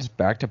Dolphins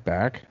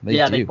back-to-back?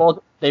 They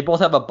both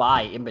have a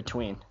bye in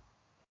between.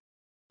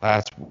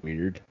 That's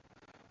weird.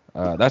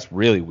 That's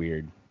really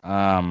weird.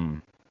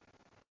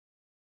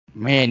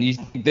 Man, you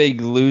think they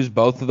lose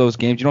both of those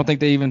games? You don't think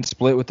they even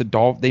split with the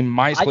Dolphins? They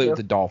might split with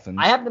the Dolphins.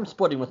 I have them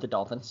splitting with the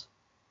Dolphins.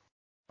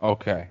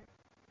 Okay.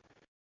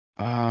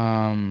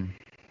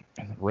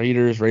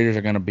 Raiders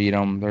are going to beat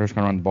them. They're just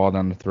going to run the ball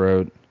down the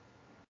throat.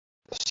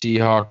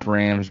 Seahawks,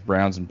 Rams,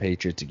 Browns, and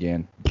Patriots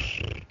again.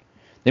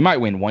 They might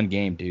win one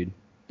game, dude.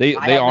 They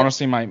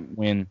honestly might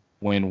win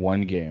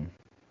one game.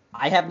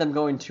 I have them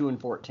going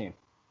 2-14.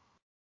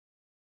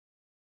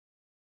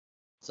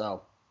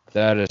 So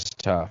that is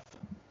tough.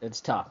 It's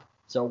tough.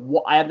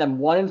 So I have them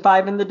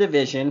 1-5 in the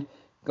division,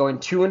 going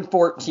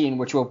 2-14,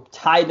 which will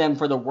tie them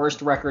for the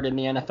worst record in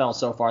the NFL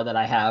so far that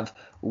I have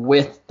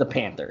with the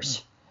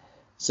Panthers.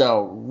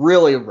 So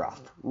really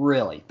rough,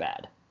 really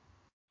bad.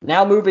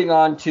 Now moving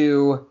on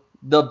to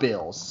the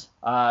Bills,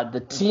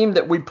 the team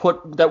that we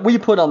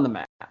put on the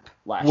map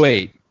last year.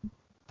 Wait,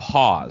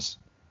 pause.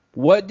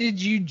 What did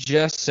you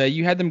just say?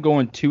 You had them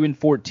going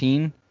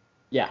 2-14?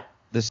 Yeah.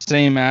 The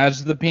same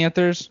as the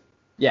Panthers?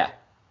 Yeah.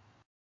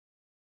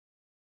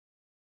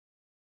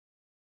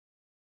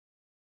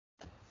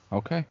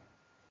 Okay.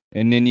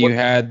 And then you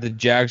had the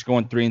Jags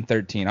going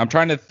 3-13.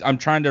 I'm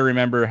trying to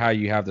remember how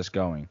you have this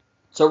going.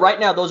 So right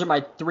now, those are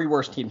my three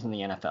worst teams in the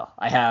NFL.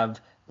 I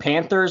have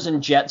Panthers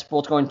and Jets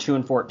both going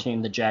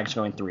 2-14. The Jags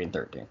going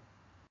 3-13.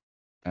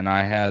 And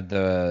I had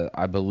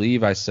I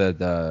believe I said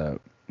the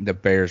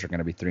Bears are going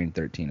to be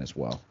 3-13 as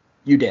well.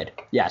 You did,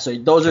 yeah. So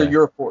those are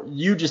your four.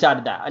 You just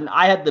added that, and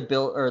I had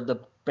the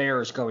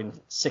Bears going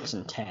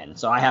 6-10.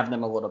 So I have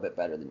them a little bit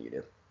better than you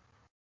do.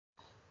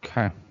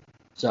 Okay.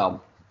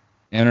 So.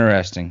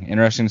 Interesting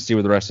to see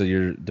where the rest of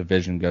your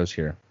division goes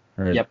here.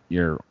 Or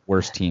your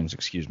worst teams,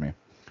 excuse me.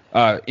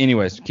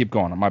 Anyways, keep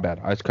going. My bad.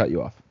 I just cut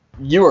you off.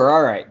 You are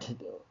all right.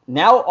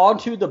 Now on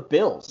to the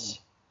Bills.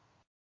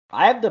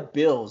 I have the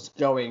Bills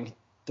going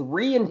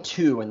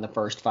 3-2 in the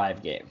first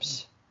 5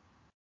 games.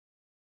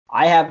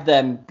 I have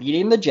them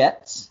beating the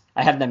Jets,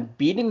 I have them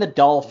beating the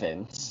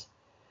Dolphins,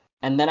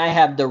 and then I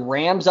have the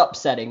Rams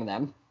upsetting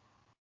them,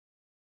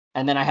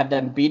 and then I have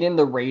them beating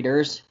the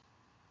Raiders,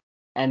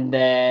 and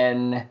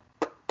then...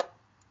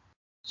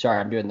 Sorry,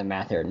 I'm doing the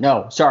math here.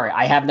 No, sorry,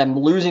 I have them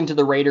losing to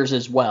the Raiders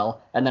as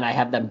well, and then I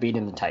have them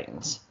beating the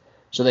Titans.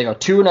 So they go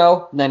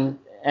 2-0, then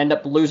end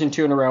up losing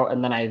 2 in a row,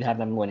 and then I have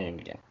them winning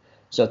again.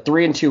 So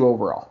 3-2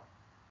 overall.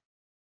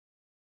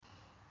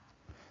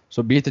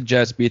 So beat the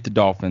Jets, beat the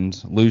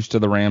Dolphins, lose to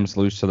the Rams,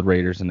 lose to the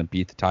Raiders, and then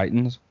beat the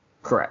Titans?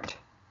 Correct.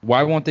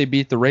 Why won't they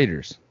beat the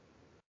Raiders?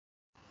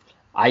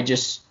 I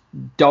just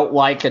don't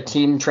like a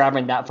team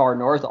traveling that far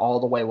north all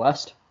the way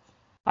west.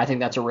 I think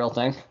that's a real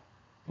thing.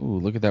 Ooh,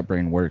 look at that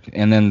brain work.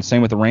 And then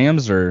same with the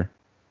Rams, or?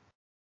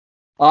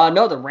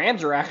 No, the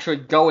Rams are actually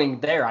going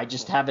there. I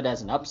just have it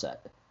as an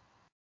upset.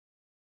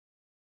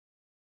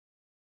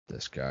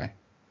 This guy.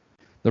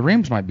 The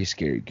Rams might be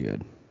scary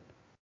good.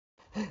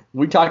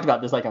 We talked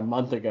about this like a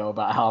month ago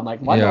about how I'm like,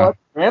 why not?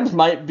 Rams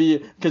might be,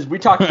 because we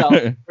talked about,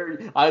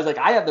 I was like,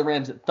 I have the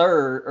Rams at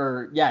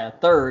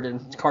third,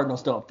 and Cardinals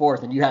still at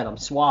fourth, and you had them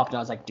swapped, and I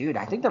was like, dude,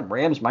 I think the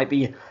Rams might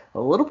be a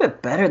little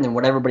bit better than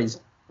what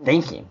everybody's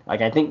thinking. Like,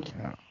 I think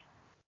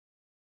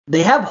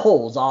they have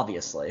holes,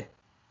 obviously,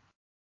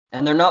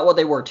 and they're not what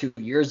they were 2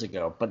 years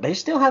ago, but they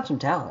still have some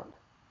talent.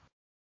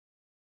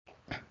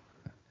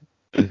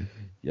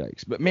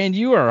 Yikes. But, man,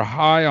 you are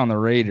high on the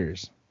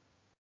Raiders.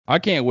 I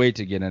can't wait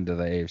to get into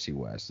the AFC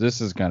West. This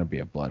is going to be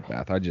a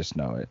bloodbath. I just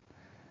know it.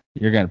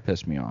 You're going to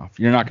piss me off.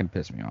 You're not going to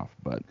piss me off,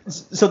 but.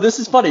 So this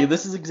is funny.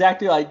 This is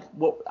exactly like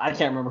what I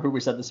can't remember who we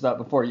said this about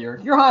before.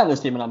 You're high on this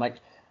team, and I'm like,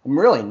 I'm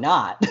really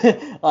not.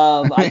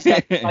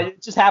 I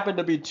just happened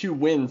to be 2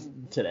 wins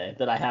today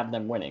that I have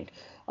them winning.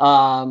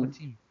 I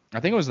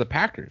think it was the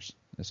Packers.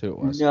 That's who it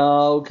was.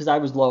 No, because I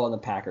was low on the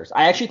Packers.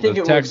 I actually think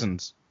it was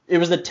Texans. It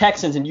was the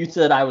Texans, and you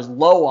said I was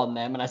low on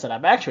them, and I said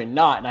I'm actually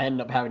not, and I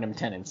ended up having them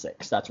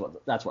 10-6.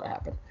 That's what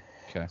happened.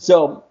 Okay.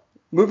 So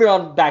moving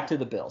on back to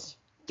the Bills,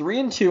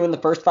 3-2 in the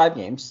first 5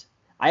 games.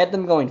 I have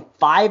them going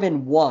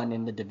 5-1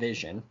 in the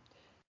division,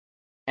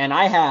 and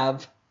I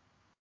have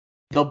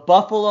the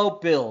Buffalo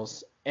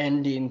Bills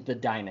ending the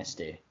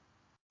dynasty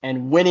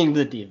and winning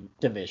the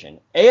division.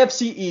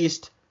 AFC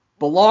East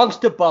belongs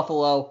to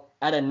Buffalo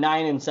at a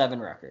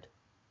 9-7 record.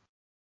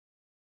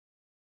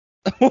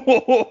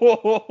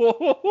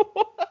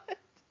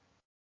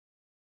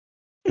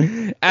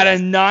 At a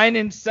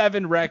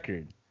 9-7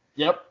 record.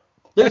 Yep.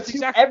 That's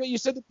exactly what you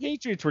said the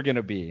Patriots were going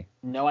to be.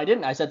 No, I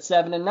didn't. I said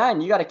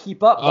 7-9. You got to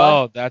keep up,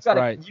 bud. Oh, that's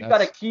right. You got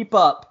to keep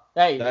up.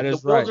 Hey, that the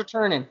is wheels right. are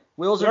turning.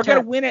 Wheels They're are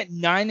turning. going to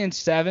win at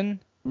 9-7.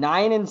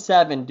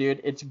 9-7,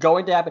 dude. It's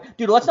going to happen.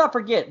 Dude, let's not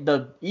forget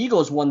the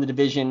Eagles won the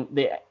division,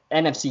 the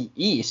NFC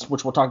East,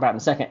 which we'll talk about in a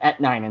second, at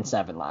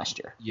 9-7 last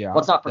year. Yeah.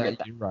 Let's not forget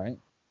that. You're right.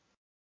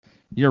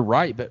 You're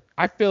right, but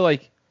I feel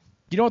like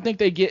you don't think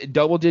they get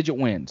double-digit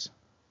wins.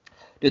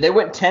 Dude, they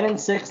went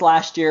 10-6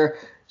 last year.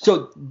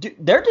 So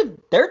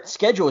their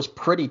schedule is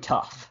pretty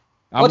tough.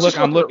 I'm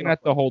looking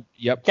at the whole.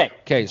 Yep.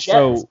 Okay.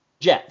 So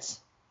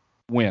Jets.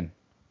 Win.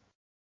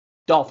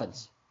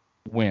 Dolphins.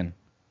 Win.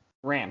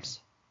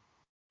 Rams.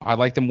 I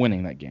like them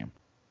winning that game.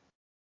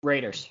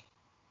 Raiders.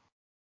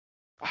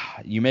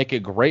 You make a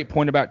great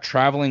point about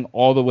traveling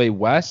all the way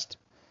west,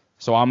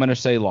 so I'm going to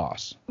say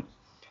loss.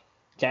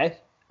 Okay.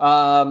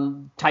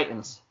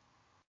 Titans.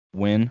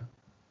 Win.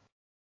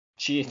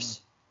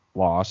 Chiefs.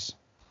 Loss.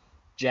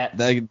 Jets.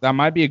 That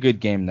might be a good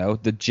game, though.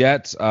 The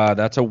Jets,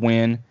 that's a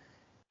win.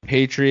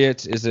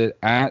 Patriots, is it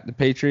at the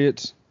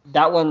Patriots?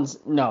 That one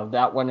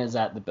is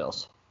at the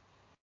Bills.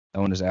 That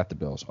one is at the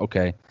Bills.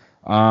 Okay.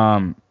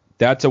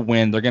 That's a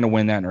win. They're going to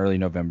win that in early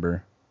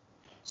November.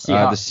 The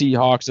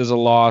Seahawks is a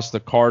loss.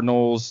 The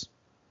Cardinals.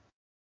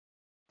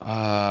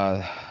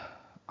 I'm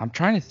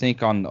trying to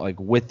think on like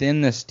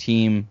within this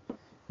team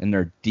and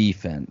their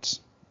defense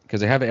because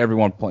they have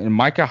everyone playing. And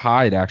Micah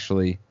Hyde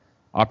actually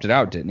opted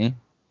out, didn't he?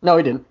 No,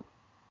 he didn't.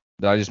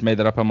 Did I just made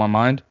that up in my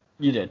mind?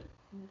 You did.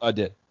 I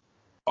did.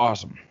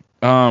 Awesome.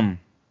 The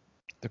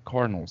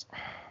Cardinals.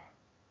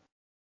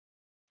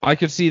 I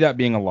could see that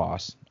being a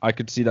loss.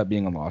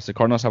 The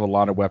Cardinals have a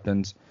lot of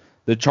weapons.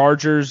 The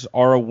Chargers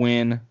are a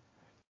win.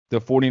 The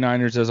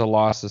 49ers is a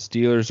loss. The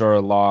Steelers are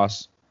a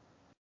loss.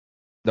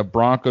 The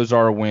Broncos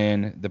are a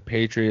win. The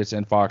Patriots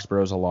and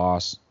Foxborough is a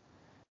loss.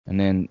 And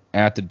then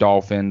at the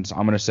Dolphins,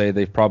 I'm going to say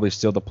they've probably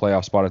still the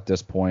playoff spot at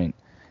this point,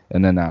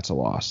 and then that's a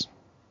loss.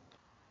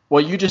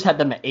 Well, you just had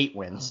them at 8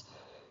 wins.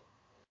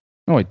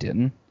 No, I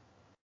didn't.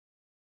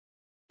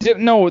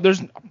 No, there's...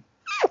 I'm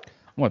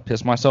going to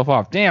piss myself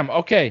off. Damn,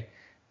 okay.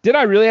 Did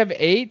I really have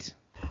 8?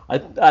 I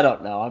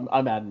don't know.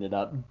 I'm adding it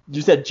up.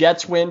 You said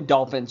Jets win,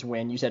 Dolphins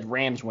win. You said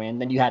Rams win.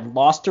 Then you had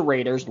loss to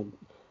Raiders.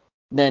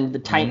 Then the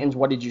Titans,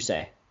 what did you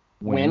say?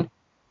 Win.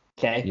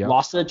 Okay. Yep.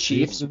 Loss to the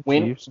Chiefs.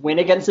 Win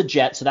against the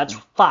Jets. So that's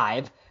 5.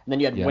 And then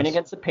you had win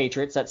against the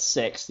Patriots. That's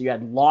 6. You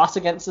had loss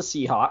against the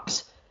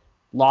Seahawks.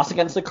 Loss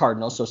against the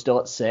Cardinals. So still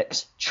at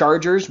 6.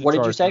 Chargers. What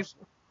did you say?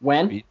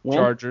 Win. Beat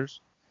Chargers.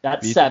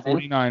 That's beat 7.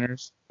 The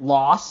 49ers.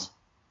 Loss.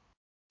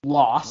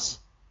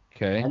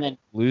 Okay. And then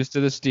lose to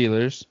the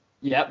Steelers.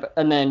 Yep,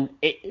 and then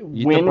the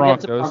win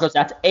against the Broncos. Broncos.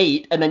 That's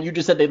 8, and then you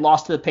just said they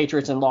lost to the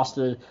Patriots and lost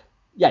to.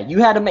 Yeah, you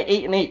had them at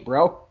 8-8,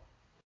 bro.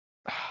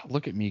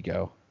 Look at me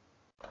go.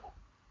 But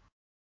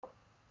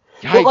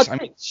Yikes! I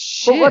mean,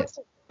 shit.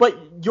 But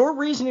your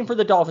reasoning for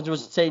the Dolphins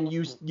was saying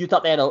you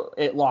thought they had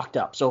it locked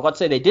up. So let's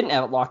say they didn't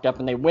have it locked up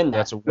and they win that.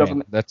 That's a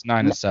win. That's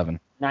 9-7.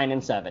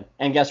 9-7,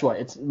 and guess what?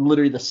 It's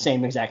literally the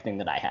same exact thing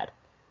that I had.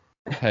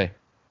 Hey,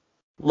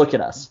 look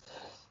at us.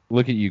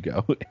 Look at you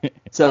go.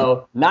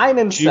 So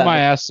 9-7. Chew my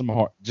ass some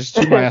hard. Just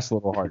chew my ass a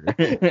little harder.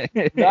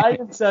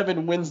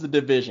 9-7 wins the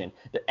division.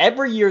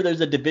 Every year there's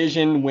a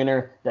division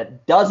winner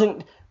that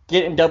doesn't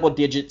get in double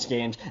digits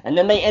games, and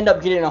then they end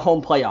up getting a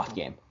home playoff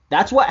game.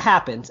 That's what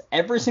happens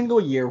every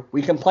single year.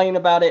 We complain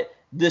about it.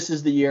 This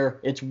is the year.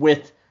 It's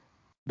with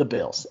the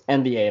Bills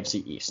and the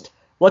AFC East.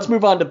 Let's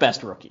move on to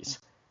best rookies.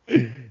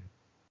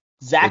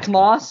 Zach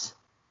Moss,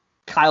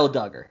 Kyle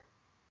Duggar.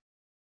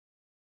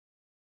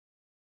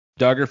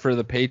 Duggar for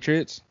the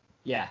Patriots?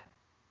 Yeah.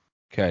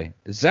 Okay.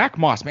 Zach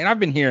Moss, man, I've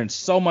been hearing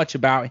so much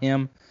about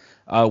him,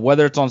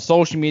 whether it's on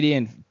social media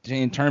and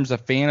in terms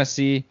of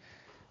fantasy.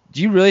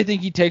 Do you really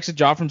think he takes a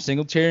job from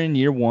Singletary in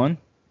year one?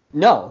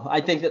 No,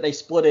 I think that they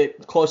split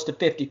it close to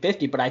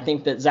 50-50, but I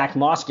think that Zach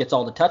Moss gets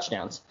all the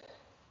touchdowns.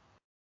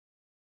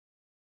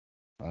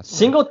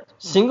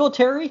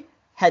 Singletary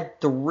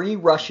had 3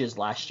 rushes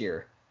last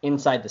year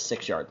inside the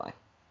 6-yard line.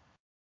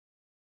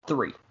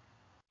 3.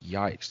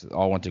 Yikes. It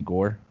all went to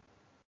Gore?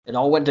 It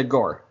all went to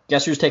Gore.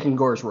 Guess who's taking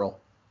Gore's role?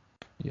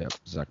 Yep,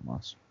 Zach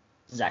Moss.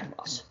 Zach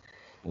Moss.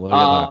 Look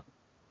at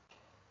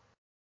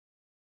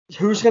that.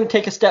 Who's going to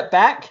take a step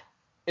back?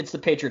 It's the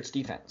Patriots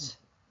defense.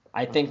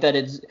 I think that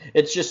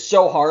it's just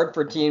so hard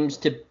for teams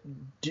to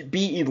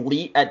be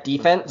elite at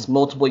defense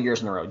multiple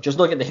years in a row. Just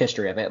look at the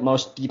history of it.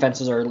 Most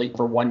defenses are elite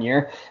for 1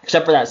 year,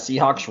 except for that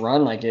Seahawks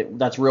run.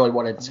 That's really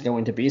what it's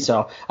going to be.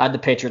 So I had the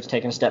Patriots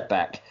taking a step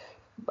back.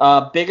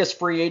 Biggest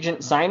free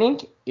agent signing,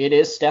 it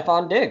is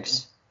Stephon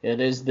Diggs. It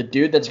is the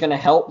dude that's going to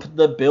help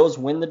the Bills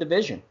win the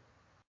division.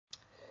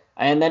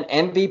 And then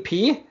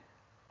MVP,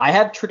 I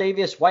have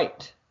Tre'Davious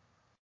White.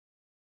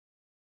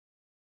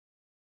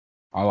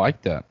 I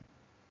like that.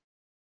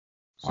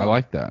 I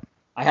like that.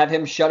 I have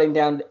him shutting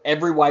down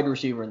every wide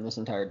receiver in this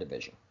entire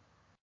division.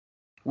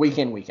 Week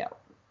in, week out.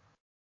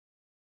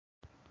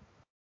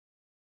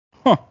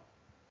 Huh.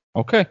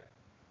 Okay.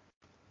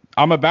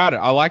 I'm about it.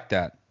 I like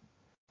that.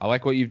 I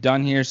like what you've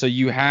done here. So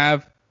you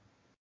have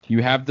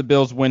the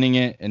Bills winning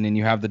it, and then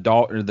you have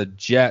the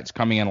Jets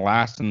coming in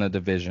last in the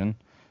division.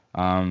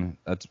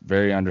 That's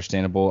very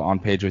understandable. On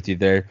page with you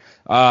there.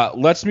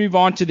 Let's move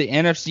on to the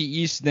NFC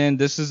East then.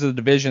 This is a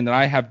division that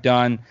I have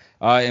done,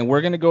 and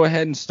we're going to go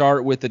ahead and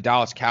start with the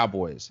Dallas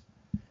Cowboys.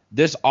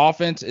 This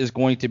offense is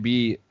going to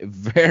be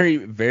very,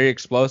 very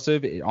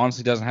explosive. It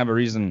honestly doesn't have a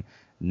reason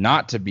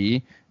not to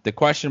be. The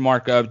question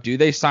mark of, do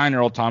they sign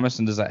Earl Thomas,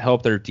 and does that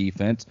help their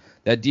defense?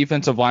 That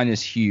defensive line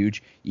is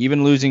huge.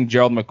 Even losing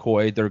Gerald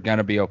McCoy, they're going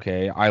to be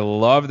okay. I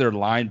love their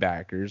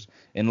linebackers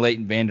in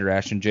Leighton Vander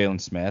Esch and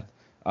Jalen Smith.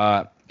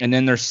 And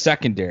then their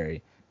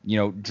secondary,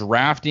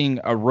 drafting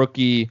a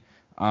rookie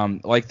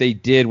like they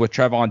did with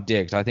Trevon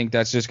Diggs. I think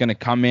that's just going to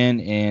come in,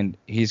 and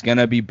he's going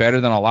to be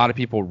better than a lot of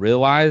people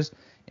realize,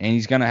 and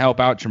he's going to help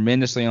out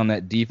tremendously on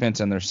that defense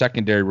and their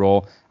secondary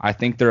role. I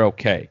think they're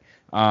okay.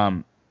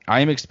 I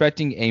am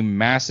expecting a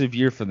massive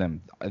year for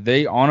them.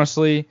 They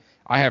honestly,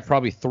 I have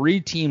probably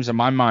 3 teams in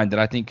my mind that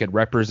I think could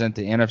represent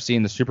the NFC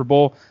in the Super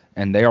Bowl,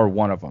 and they are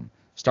one of them.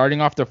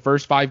 Starting off the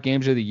first 5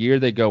 games of the year,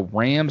 they go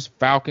Rams,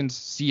 Falcons,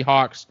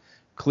 Seahawks,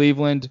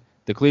 Cleveland,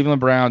 the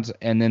Cleveland Browns,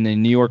 and then the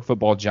New York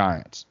Football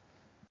Giants.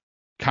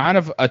 Kind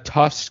of a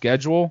tough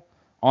schedule,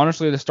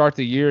 honestly, to start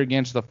the year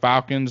against the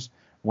Falcons,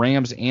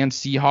 Rams, and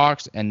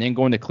Seahawks, and then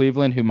going to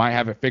Cleveland, who might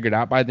have it figured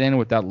out by then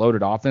with that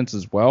loaded offense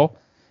as well.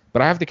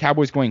 But I have the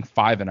Cowboys going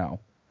 5-0.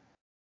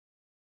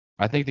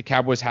 I think the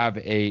Cowboys have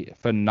a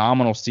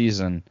phenomenal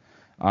season,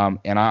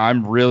 and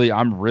I'm really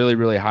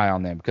high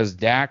on them because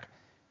Dak,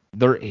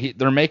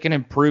 they're making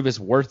him prove his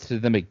worth to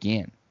them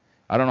again.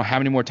 I don't know how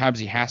many more times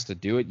he has to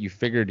do it. You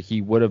figured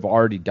he would have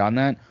already done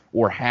that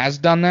or has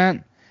done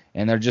that,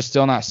 and they're just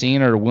still not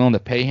seeing it or willing to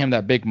pay him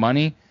that big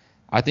money.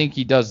 I think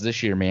he does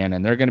this year, man,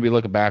 and they're going to be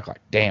looking back like,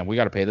 damn, we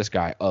got to pay this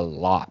guy a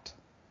lot.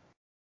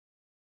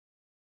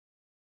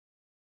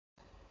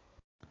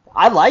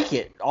 I like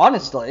it,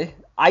 honestly.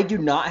 I do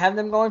not have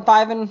them going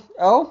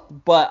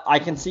 5-0, but I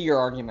can see your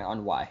argument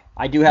on why.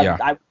 I do have.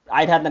 Yeah.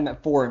 I'd have them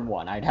at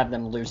 4-1. I'd have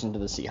them losing to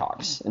the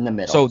Seahawks in the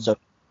middle. So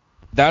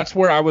that's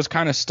where I was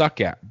kind of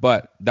stuck at.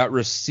 But that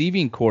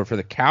receiving core for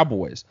the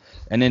Cowboys,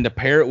 and then to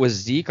pair it with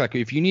Zeke, like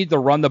if you need to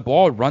run the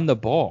ball, run the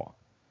ball.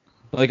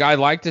 Like I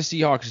like the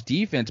Seahawks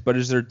defense, but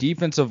is their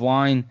defensive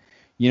line,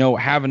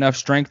 have enough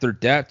strength or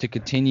depth to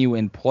continue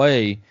and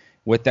play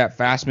with that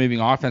fast-moving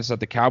offense that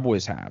the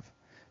Cowboys have?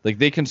 Like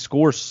they can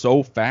score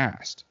so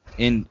fast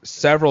in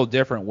several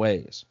different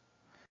ways.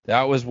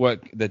 That was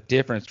what the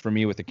difference for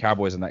me with the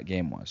Cowboys in that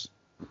game was.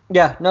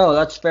 Yeah, no,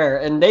 that's fair.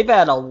 And they've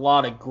had a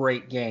lot of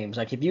great games.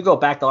 Like, if you go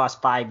back the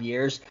last 5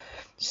 years,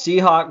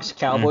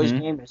 Seahawks-Cowboys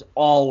game is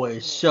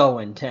always so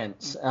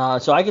intense.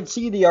 So I could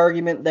see the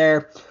argument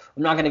there.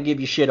 I'm not going to give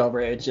you shit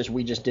over it. It's just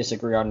we just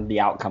disagree on the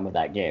outcome of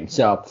that game.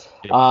 So,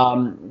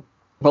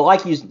 but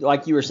like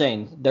you were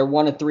saying, they're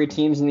one of 3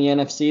 teams in the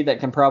NFC that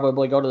can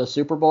probably go to the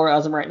Super Bowl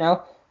as of right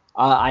now.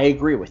 I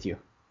agree with you.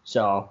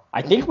 So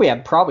I think we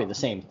have probably the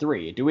same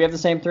 3. Do we have the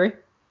same 3?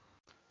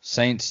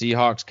 Saints,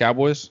 Seahawks,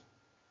 Cowboys.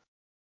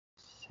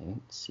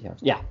 Saints, Seahawks.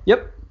 Yeah.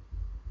 Yep.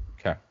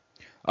 Okay.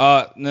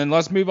 Then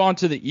let's move on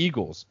to the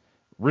Eagles.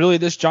 Really,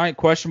 this giant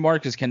question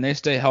mark is, can they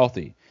stay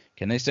healthy?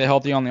 Can they stay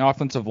healthy on the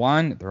offensive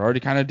line? They're already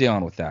kind of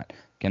dealing with that.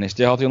 Can they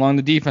stay healthy along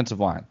the defensive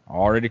line?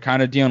 Already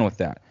kind of dealing with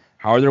that.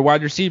 How are their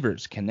wide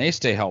receivers? Can they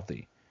stay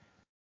healthy?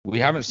 We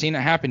haven't seen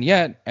it happen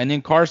yet. And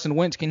then Carson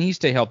Wentz, can he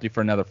stay healthy for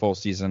another full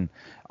season?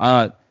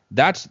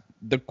 That's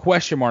the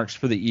question marks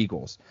for the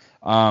Eagles.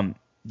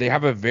 They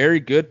have a very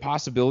good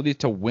possibility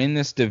to win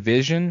this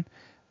division,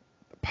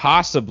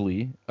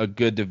 possibly a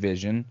good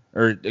division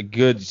or a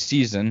good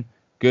season,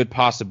 good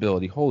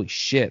possibility. Holy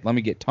shit, let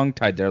me get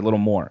tongue-tied there a little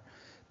more.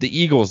 The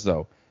Eagles,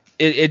 though,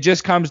 it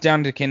just comes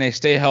down to, can they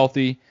stay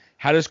healthy?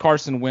 How does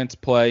Carson Wentz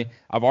play?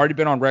 I've already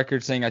been on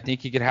record saying I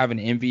think he could have an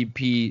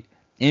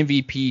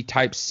MVP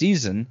type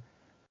season.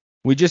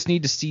 We just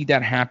need to see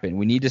that happen.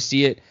 We need to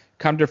see it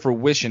come to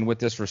fruition with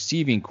this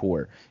receiving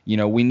core.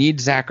 We need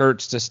Zach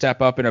Ertz to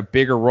step up in a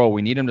bigger role.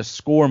 We need him to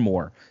score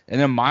more. And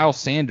then Miles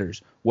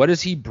Sanders, what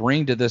does he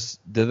bring to this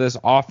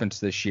offense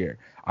this year?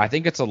 I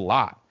think it's a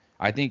lot.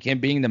 I think him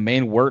being the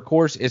main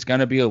workhorse is going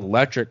to be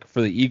electric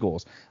for the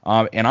Eagles.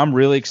 And I'm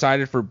really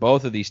excited for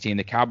both of these teams,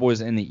 the Cowboys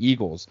and the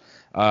Eagles.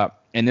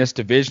 In this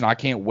division, I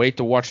can't wait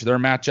to watch their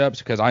matchups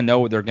because I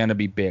know they're going to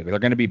be big. They're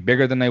going to be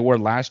bigger than they were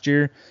last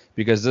year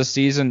because this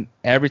season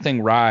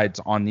everything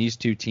rides on these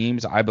two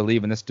teams. I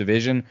believe in this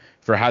division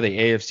for how the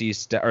how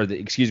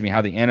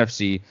the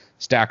NFC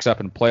stacks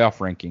up in playoff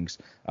rankings.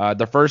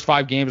 The first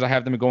 5 games I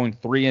have them going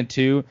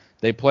 3-2.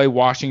 They play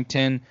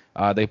Washington.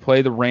 They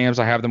play the Rams.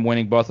 I have them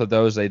winning both of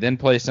those. They then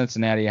play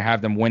Cincinnati. I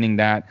have them winning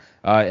that.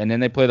 And then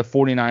they play the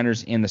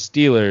 49ers and the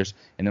Steelers.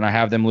 And then I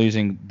have them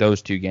losing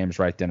those 2 games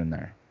right then and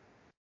there.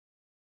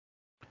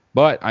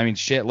 But, I mean,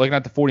 shit, looking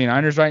at the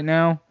 49ers right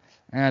now,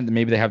 and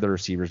maybe they have their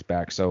receivers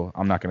back, so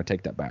I'm not going to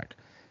take that back.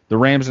 The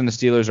Rams and the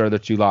Steelers are the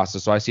 2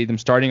 losses, so I see them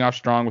starting off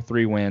strong with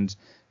 3 wins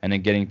and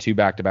then getting 2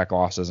 back-to-back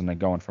losses and then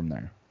going from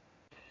there.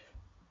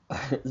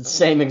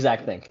 Same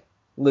exact thing.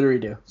 Literally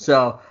do.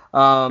 So,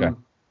 Okay.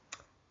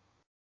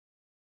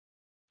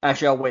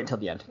 Actually, I'll wait until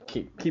the end.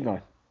 Keep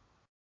going.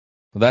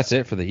 Well, that's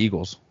it for the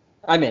Eagles.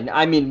 I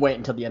mean, wait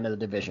until the end of the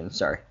division.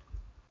 Sorry.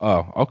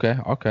 Oh, okay.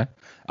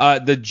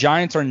 The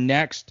Giants are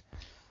next.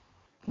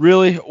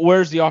 Really,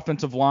 where's the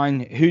offensive line?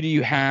 Who do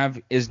you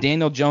have? Is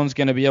Daniel Jones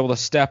going to be able to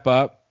step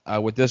up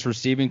with this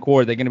receiving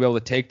core? Are they going to be able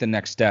to take the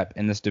next step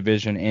in this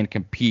division and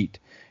compete?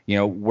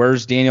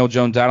 Where's Daniel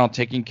Jones out on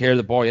taking care of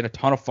the ball? He had a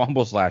ton of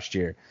fumbles last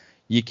year.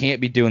 You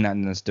can't be doing that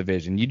in this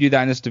division. You do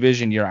that in this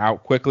division, you're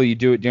out quickly. You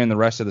do it during the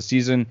rest of the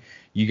season,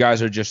 you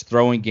guys are just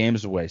throwing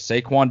games away.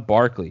 Saquon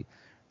Barkley,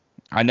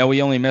 I know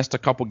he only missed a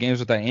couple games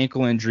with that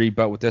ankle injury,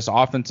 but with this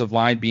offensive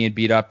line being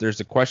beat up, there's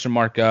a question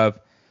mark of,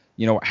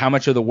 how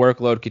much of the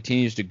workload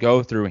continues to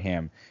go through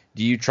him.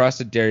 Do you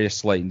trust Darius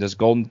Slayton? Does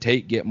Golden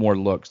Tate get more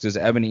looks? Does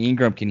Evan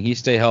Ingram, can he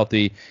stay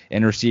healthy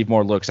and receive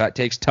more looks? That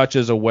takes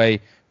touches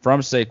away from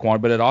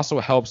Saquon, but it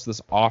also helps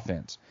this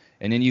offense.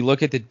 And then you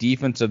look at the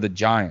defense of the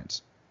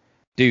Giants.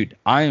 Dude,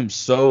 I am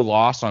so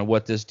lost on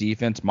what this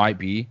defense might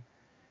be.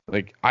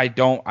 Like, I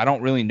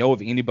don't really know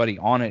of anybody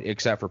on it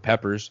except for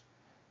Peppers,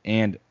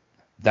 and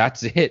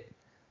that's it.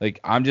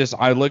 Like,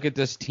 I look at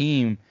this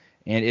team,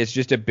 and it's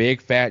just a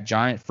big, fat,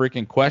 giant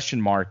freaking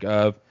question mark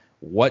of,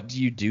 what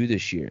do you do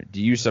this year?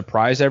 Do you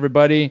surprise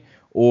everybody,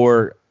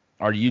 or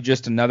are you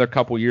just another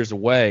couple years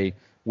away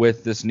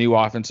with this new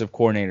offensive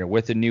coordinator,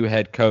 with a new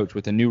head coach,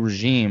 with a new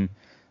regime?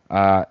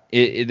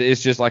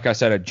 It's just, like I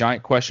said, a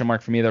giant question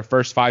mark for me. Their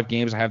first 5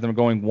 games, I have them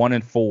going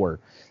 1-4.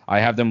 I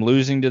have them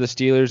losing to the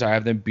Steelers. I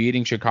have them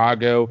beating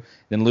Chicago,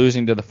 then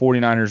losing to the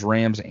 49ers,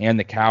 Rams, and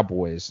the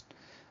Cowboys.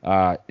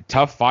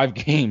 Tough 5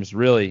 games,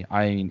 really.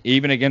 I mean,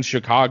 even against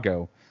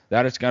Chicago,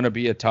 that is going to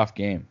be a tough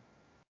game.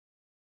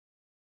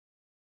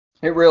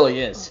 It really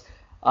is.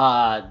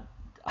 I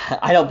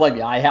don't blame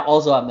you. I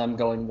also have them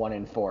going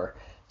 1-4.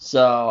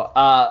 So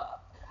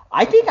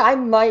I think I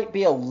might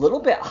be a little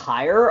bit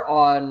higher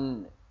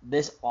on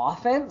this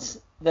offense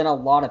than a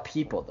lot of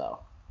people, though.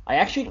 I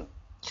actually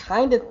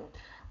kind of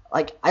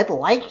I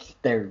like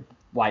their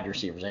wide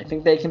receivers. I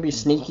think they can be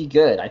sneaky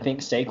good. I think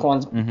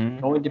Saquon's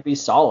going to be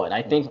solid.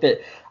 I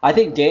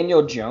think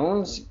Daniel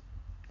Jones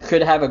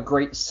could have a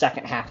great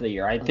second half of the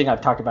year. I think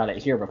I've talked about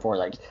it here before.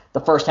 Like, the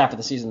first half of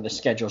the season, the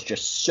schedule is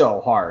just so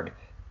hard.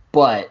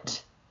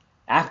 But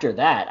after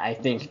that, I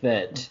think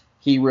that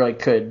he really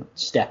could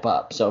step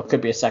up. So it could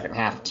be a second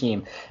half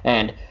team.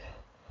 And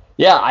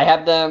yeah, I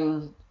have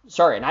them.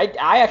 Sorry, and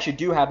I actually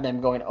do have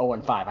them going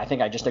 0-5. I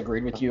think I just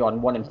agreed with you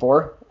on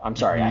 1-4. I'm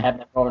sorry, I have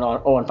them going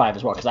on 0-5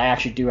 as well, because I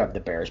actually do have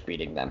the Bears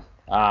beating them.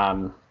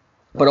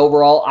 But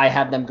overall, I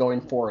have them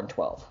going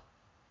 4-12.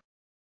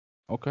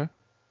 Okay.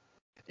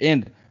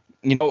 And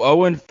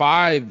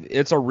 0-5,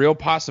 it's a real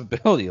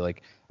possibility.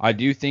 Like, I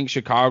do think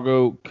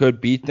Chicago could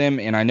beat them,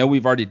 and I know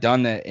we've already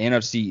done the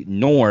NFC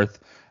North,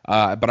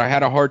 but I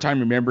had a hard time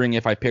remembering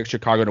if I picked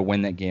Chicago to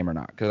win that game or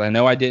not, because I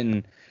know I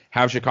didn't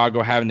have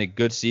Chicago having a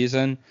good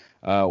season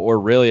or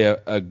really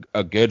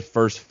a good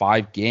first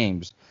 5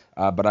 games,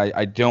 but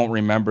I don't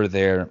remember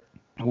there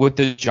with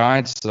the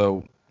Giants.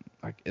 So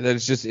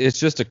it's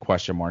just a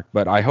question mark.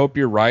 But I hope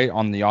you're right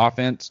on the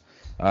offense.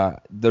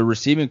 The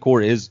receiving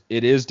core is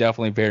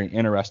definitely very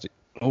interesting.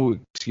 Oh,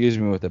 excuse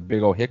me, with a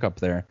big old hiccup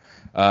there.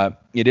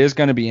 It is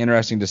going to be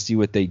interesting to see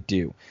what they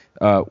do.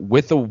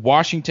 With the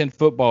Washington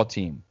football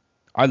team,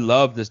 I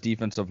love this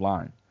defensive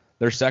line.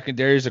 Their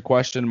secondary is a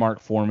question mark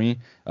for me.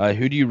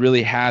 Who do you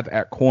really have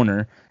at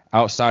corner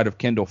outside of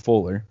Kendall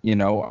Fuller?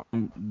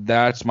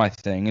 That's my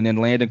thing. And then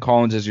Landon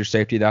Collins is your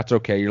safety. That's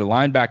okay. Your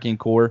linebacking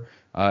core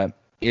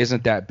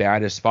isn't that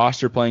bad. Is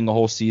Foster playing the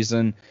whole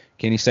season?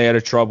 Can he stay out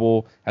of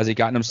trouble? Has he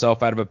gotten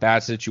himself out of a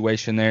bad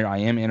situation there? I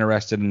am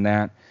interested in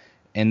that.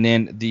 And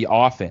then the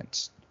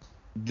offense.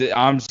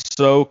 I'm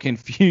so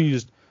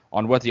confused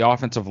on what the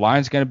offensive line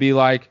is going to be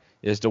like.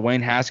 Is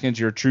Dwayne Haskins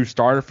your true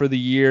starter for the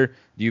year?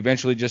 Do you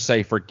eventually just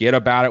say, forget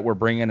about it, we're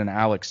bringing in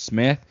Alex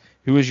Smith?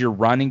 Who is your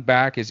running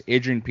back? Is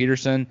Adrian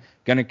Peterson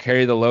going to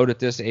carry the load at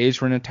this age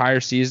for an entire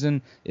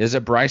season? Is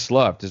it Bryce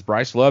Love? Does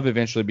Bryce Love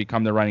eventually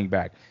become the running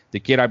back? The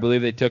kid I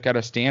believe they took out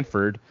of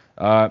Stanford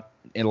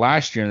in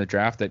last year in the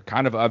draft that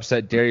kind of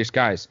upset Darius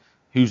Guice,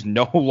 who's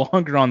no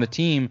longer on the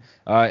team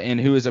and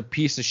who is a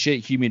piece of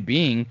shit human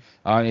being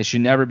and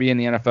should never be in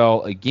the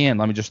NFL again.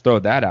 Let me just throw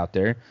that out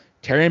there.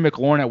 Terry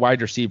McLaurin at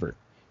wide receiver.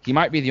 He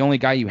might be the only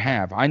guy you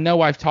have. I know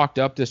I've talked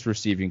up this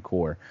receiving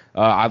core.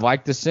 I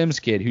like the Sims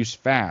kid who's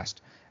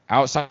fast.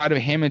 Outside of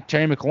him and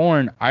Terry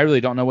McLaurin, I really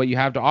don't know what you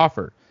have to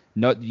offer.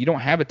 No, you don't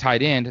have a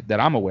tight end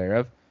that I'm aware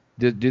of.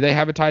 Do they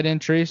have a tight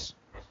end, Treese?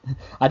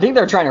 I think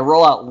they're trying to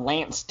roll out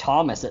Lance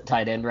Thomas at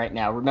tight end right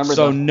now. Remember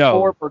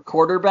former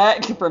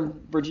quarterback from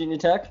Virginia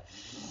Tech?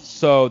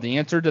 So the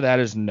answer to that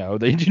is no.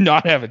 They do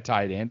not have a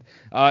tight end.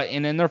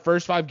 And in their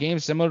first 5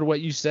 games, similar to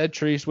what you said,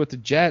 Treese, with the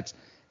Jets,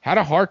 had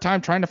a hard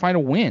time trying to find a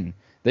win.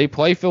 They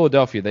play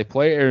Philadelphia. They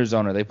play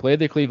Arizona. They play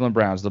the Cleveland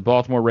Browns, the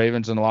Baltimore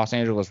Ravens, and the Los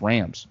Angeles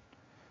Rams.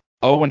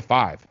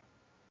 0-5.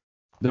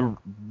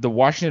 The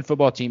Washington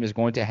football team is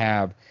going to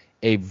have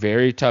a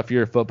very tough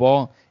year of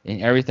football,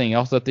 and everything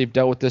else that they've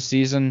dealt with this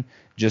season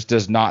just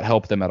does not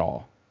help them at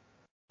all.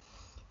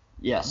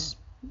 Yes.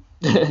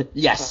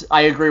 Yes,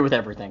 I agree with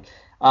everything.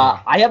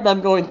 I have them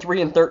going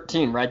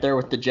 3-13 right there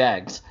with the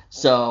Jags.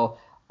 So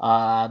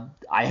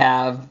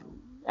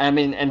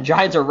and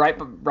Giants are right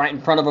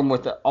in front of them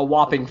with a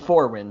whopping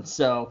 4 wins.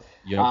 So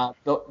yep.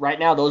 Right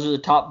now, those are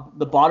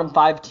the bottom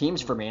 5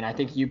 teams for me, and I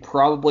think you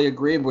probably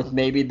agree with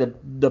maybe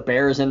the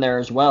Bears in there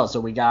as well.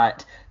 So we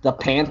got the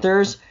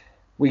Panthers,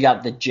 we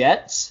got the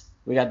Jets,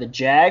 we got the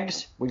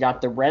Jags, we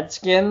got the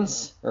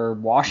Redskins or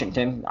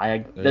Washington.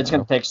 That's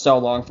going to take so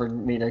long for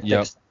me to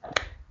fix that.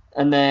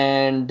 And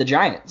then the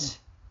Giants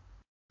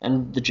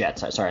and the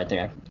Jets. Sorry, I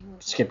think I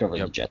skipped over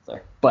the Jets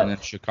there. But and then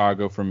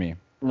Chicago for me.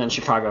 And then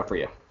Chicago for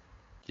you.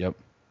 Yep.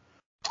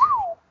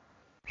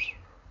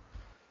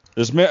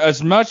 As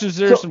much as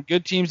there's some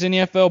good teams in the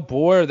NFL,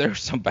 boy,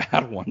 there's some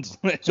bad ones.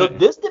 So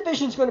this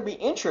division is going to be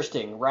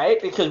interesting,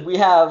 right? Because we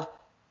have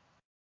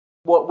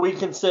what we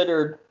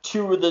consider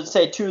two of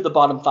the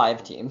bottom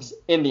 5 teams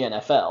in the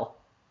NFL.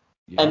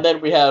 Yeah. And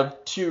then we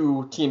have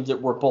 2 teams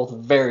that we're both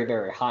very,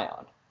 very high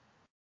on.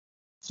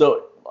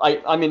 So,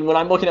 I mean, when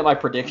I'm looking at my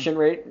prediction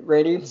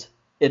ratings,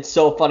 it's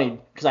so funny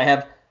because I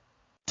have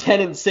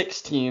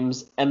 10-6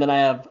 teams, and then I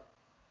have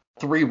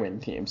 3-win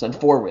teams and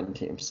 4-win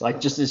teams,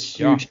 like just this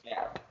huge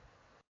gap.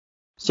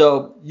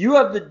 So you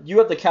have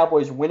the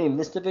Cowboys winning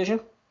this division?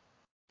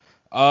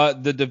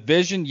 The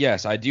division,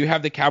 yes, I do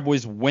have the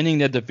Cowboys winning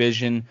the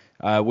division,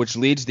 which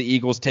leads the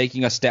Eagles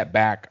taking a step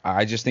back.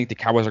 I just think the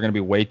Cowboys are going to be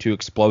way too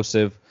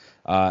explosive.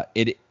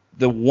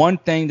 The one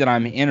thing that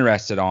I'm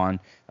interested on,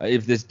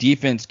 if this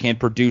defense can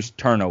produce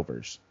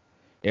turnovers.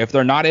 If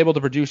they're not able to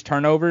produce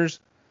turnovers,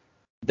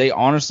 they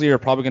honestly are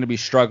probably going to be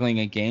struggling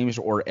in games,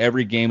 or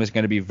every game is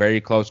going to be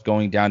very close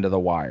going down to the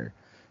wire.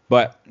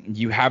 But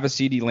you have a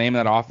CeeDee Lamb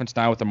in that offense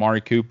now with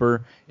Amari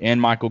Cooper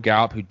and Michael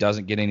Gallup, who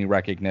doesn't get any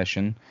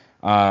recognition.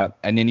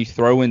 And then you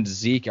throw in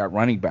Zeke at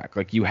running back.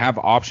 Like, you have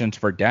options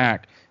for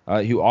Dak,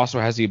 who also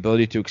has the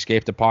ability to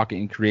escape the pocket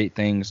and create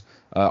things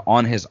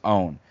on his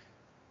own.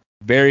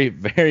 Very,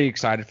 very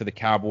excited for the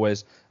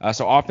Cowboys.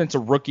 So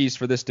offensive rookies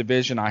for this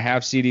division, I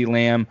have CeeDee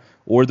Lamb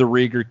or the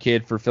Rieger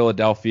kid for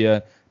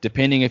Philadelphia,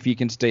 depending if he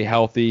can stay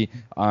healthy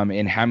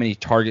and how many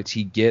targets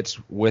he gets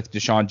with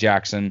Deshaun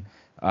Jackson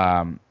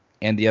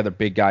and the other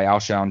big guy,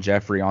 Alshon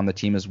Jeffrey, on the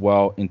team as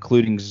well,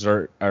 including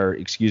Zach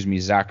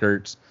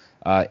Ertz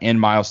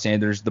and Miles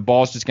Sanders. The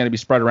ball's just going to be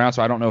spread around,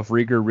 so I don't know if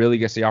Rieger really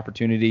gets the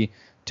opportunity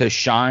to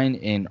shine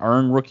and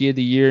earn Rookie of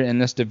the Year in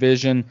this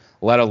division,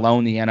 let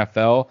alone the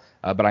NFL.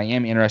 but I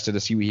am interested to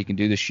see what he can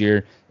do this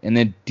year. And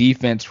then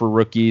defense for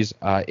rookies,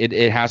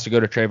 it has to go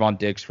to Trayvon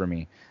Diggs for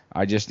me.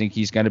 I just think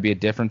he's going to be a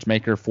difference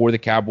maker for the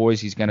Cowboys.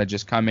 He's going to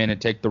just come in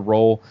and take the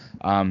role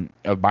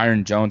of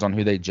Byron Jones, on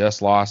who they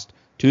just lost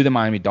to the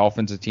Miami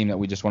Dolphins, a team that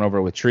we just went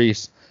over with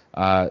Treese.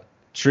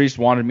 Treese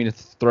wanted me to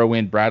throw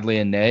in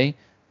Bradlee Anae.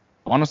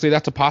 Honestly,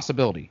 that's a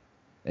possibility.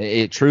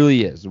 It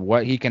truly is.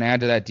 What he can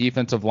add to that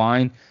defensive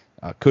line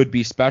could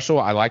be special.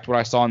 I liked what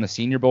I saw in the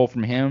Senior Bowl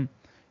from him.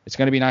 It's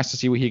going to be nice to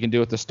see what he can do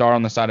with the star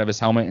on the side of his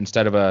helmet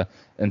instead of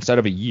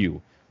a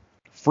U.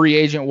 Free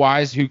agent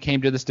wise, who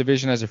came to this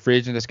division as a free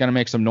agent that's going to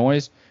make some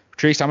noise?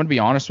 Treese, I'm going to be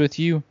honest with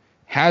you.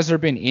 Has there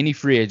been any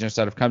free agents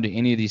that have come to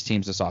any of these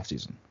teams this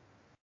offseason?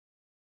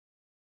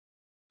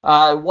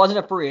 It wasn't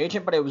a free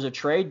agent, but it was a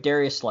trade.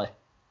 Darius Slay.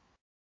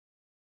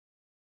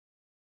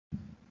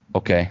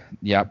 Okay.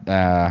 Yep.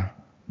 To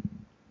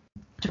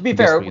be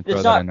fair,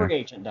 it's not free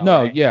agent, though.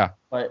 No, right? yeah.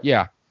 But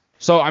yeah.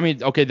 So, I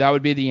mean, okay, that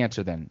would be the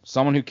answer then.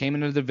 Someone who came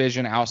into the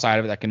division outside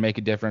of it that can make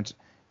a difference.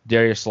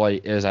 Darius Slay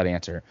is that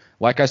answer.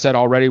 Like I said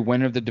already,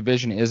 winner of the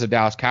division is the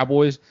Dallas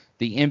Cowboys.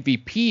 The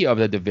MVP of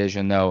the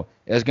division, though,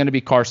 is going to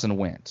be Carson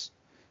Wentz.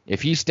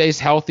 If he stays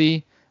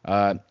healthy,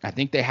 I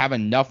think they have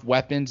enough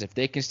weapons. If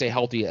they can stay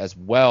healthy as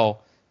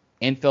well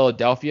in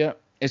Philadelphia,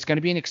 it's going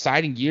to be an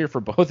exciting year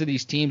for both of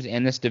these teams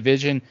in this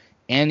division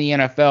and the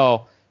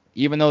NFL.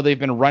 Even though they've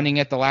been running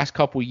it the last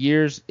couple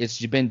years,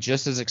 it's been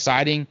just as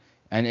exciting,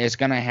 and it's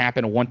going to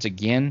happen once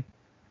again.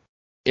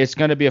 It's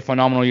going to be a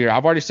phenomenal year.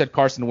 I've already said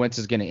Carson Wentz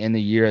is going to end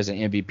the year as an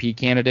MVP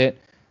candidate.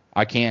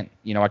 I can't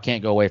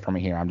go away from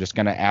it here. I'm just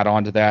going to add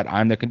on to that.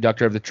 I'm the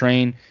conductor of the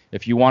train.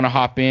 If you want to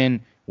hop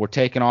in, we're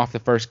taking off the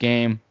first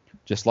game.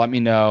 Just let me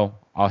know.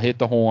 I'll hit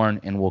the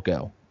horn and we'll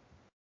go.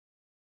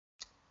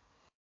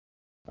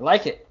 I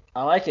like it.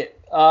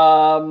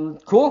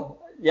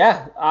 Cool.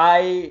 Yeah,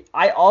 I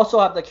also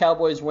have the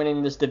Cowboys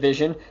winning this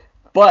division,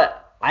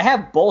 but I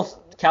have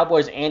both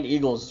Cowboys and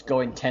Eagles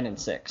going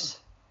 10-6.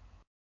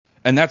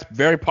 And that's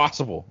very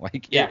possible.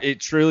 It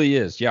truly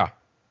is. Yeah.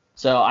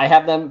 So I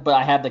have them, but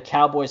I have the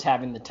Cowboys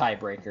having the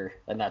tiebreaker,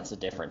 and that's the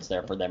difference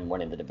there for them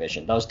winning the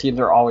division. Those teams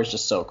are always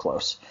just so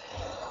close.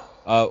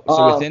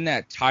 So within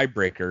that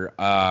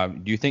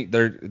tiebreaker, do you think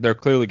they're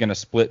clearly going to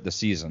split the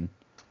season?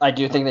 I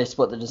do think they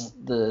split the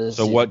season.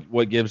 So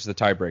what gives the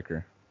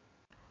tiebreaker?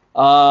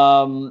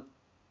 So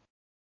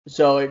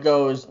it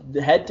goes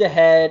head to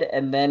head,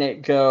 and then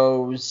it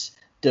goes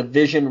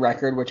division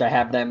record, which I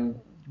have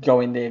them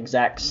going the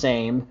exact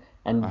same.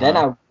 And then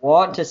I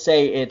want to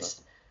say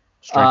it's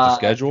strength of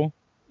schedule.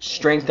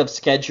 Strength of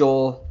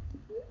schedule.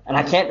 And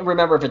I can't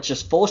remember if it's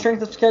just full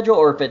strength of schedule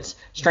or if it's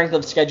strength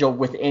of schedule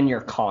within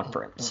your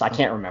conference. I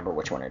can't remember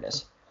which one it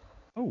is.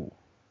 Oh,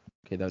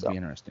 okay, that would be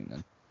interesting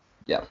then.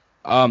 Yeah.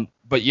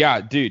 But yeah,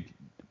 dude,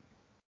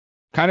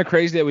 kind of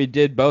crazy that we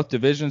did both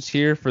divisions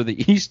here for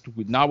the East.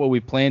 Not what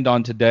we planned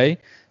on today,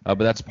 but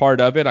that's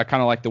part of it. I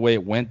kind of like the way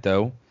it went,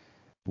 though.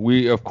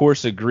 We, of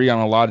course, agree on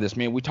a lot of this.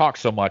 Man, we talk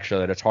so much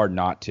that it's hard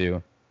not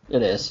to.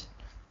 It is.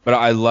 But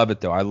I love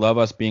it, though. I love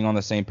us being on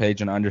the same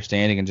page and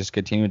understanding and just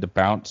continuing to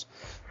bounce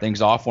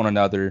things off one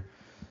another.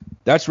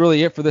 That's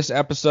really it for this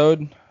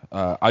episode.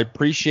 I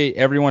appreciate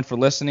everyone for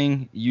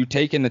listening. You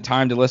taking the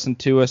time to listen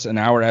to us in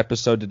our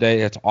episode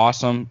today. It's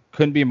awesome.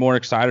 Couldn't be more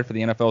excited for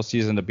the NFL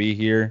season to be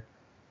here.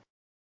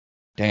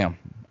 Damn.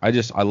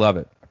 I love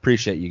it.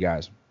 Appreciate you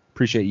guys.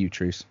 Appreciate you,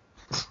 Treese.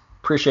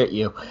 Appreciate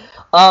you.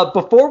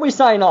 Before we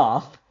sign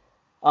off,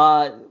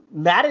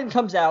 Madden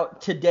comes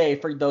out today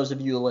for those of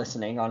you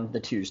listening on the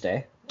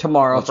Tuesday.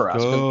 Tomorrow for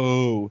us.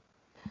 Go.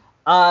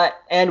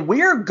 And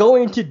we're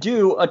going to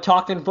do a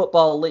Talkin'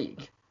 Football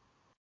League.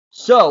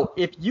 So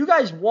if you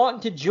guys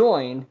want to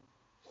join,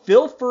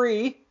 feel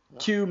free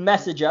to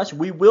message us.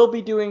 We will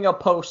be doing a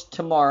post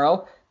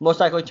tomorrow, most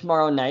likely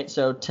tomorrow night,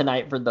 so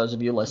tonight for those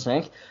of you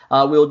listening.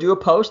 We'll do a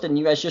post, and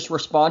you guys just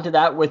respond to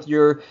that with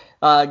your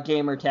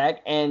gamer tag.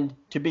 And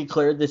to be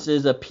clear, this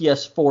is a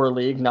PS4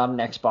 league, not an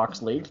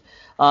Xbox league.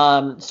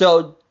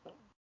 So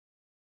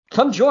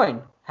come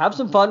join. Have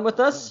some fun with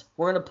us.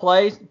 We're going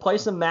to play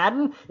some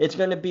Madden. It's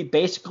going to be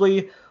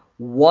basically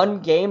one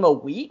game a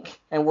week,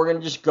 and we're going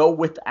to just go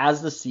with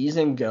as the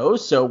season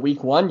goes. So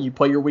week 1, you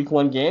play your week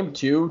 1 game,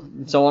 2,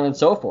 and so on and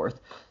so forth.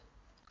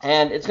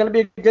 And it's going to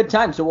be a good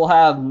time. So we'll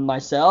have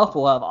myself,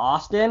 we'll have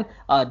Austin,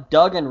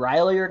 Doug and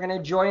Riley are going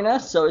to join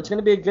us. So it's going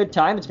to be a good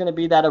time. It's going to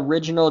be that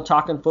original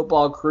Talkin'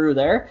 Football crew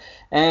there.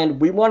 And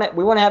we want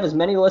to have as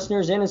many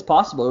listeners in as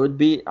possible. It would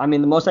be, the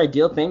most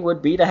ideal thing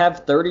would be to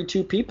have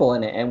 32 people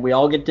in it. And we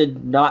all get to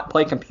not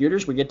play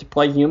computers. We get to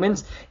play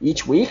humans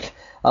each week.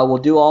 We'll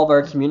do all of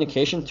our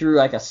communication through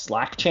like a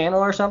Slack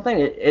channel or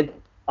something.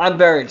 I'm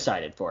very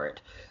excited for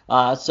it.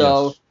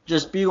 So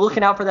just be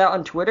looking out for that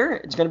on Twitter.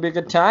 It's going to be a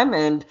good time.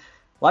 And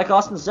like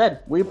Austin said,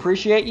 we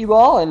appreciate you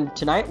all, and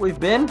tonight we've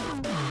been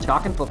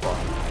Talkin' Football.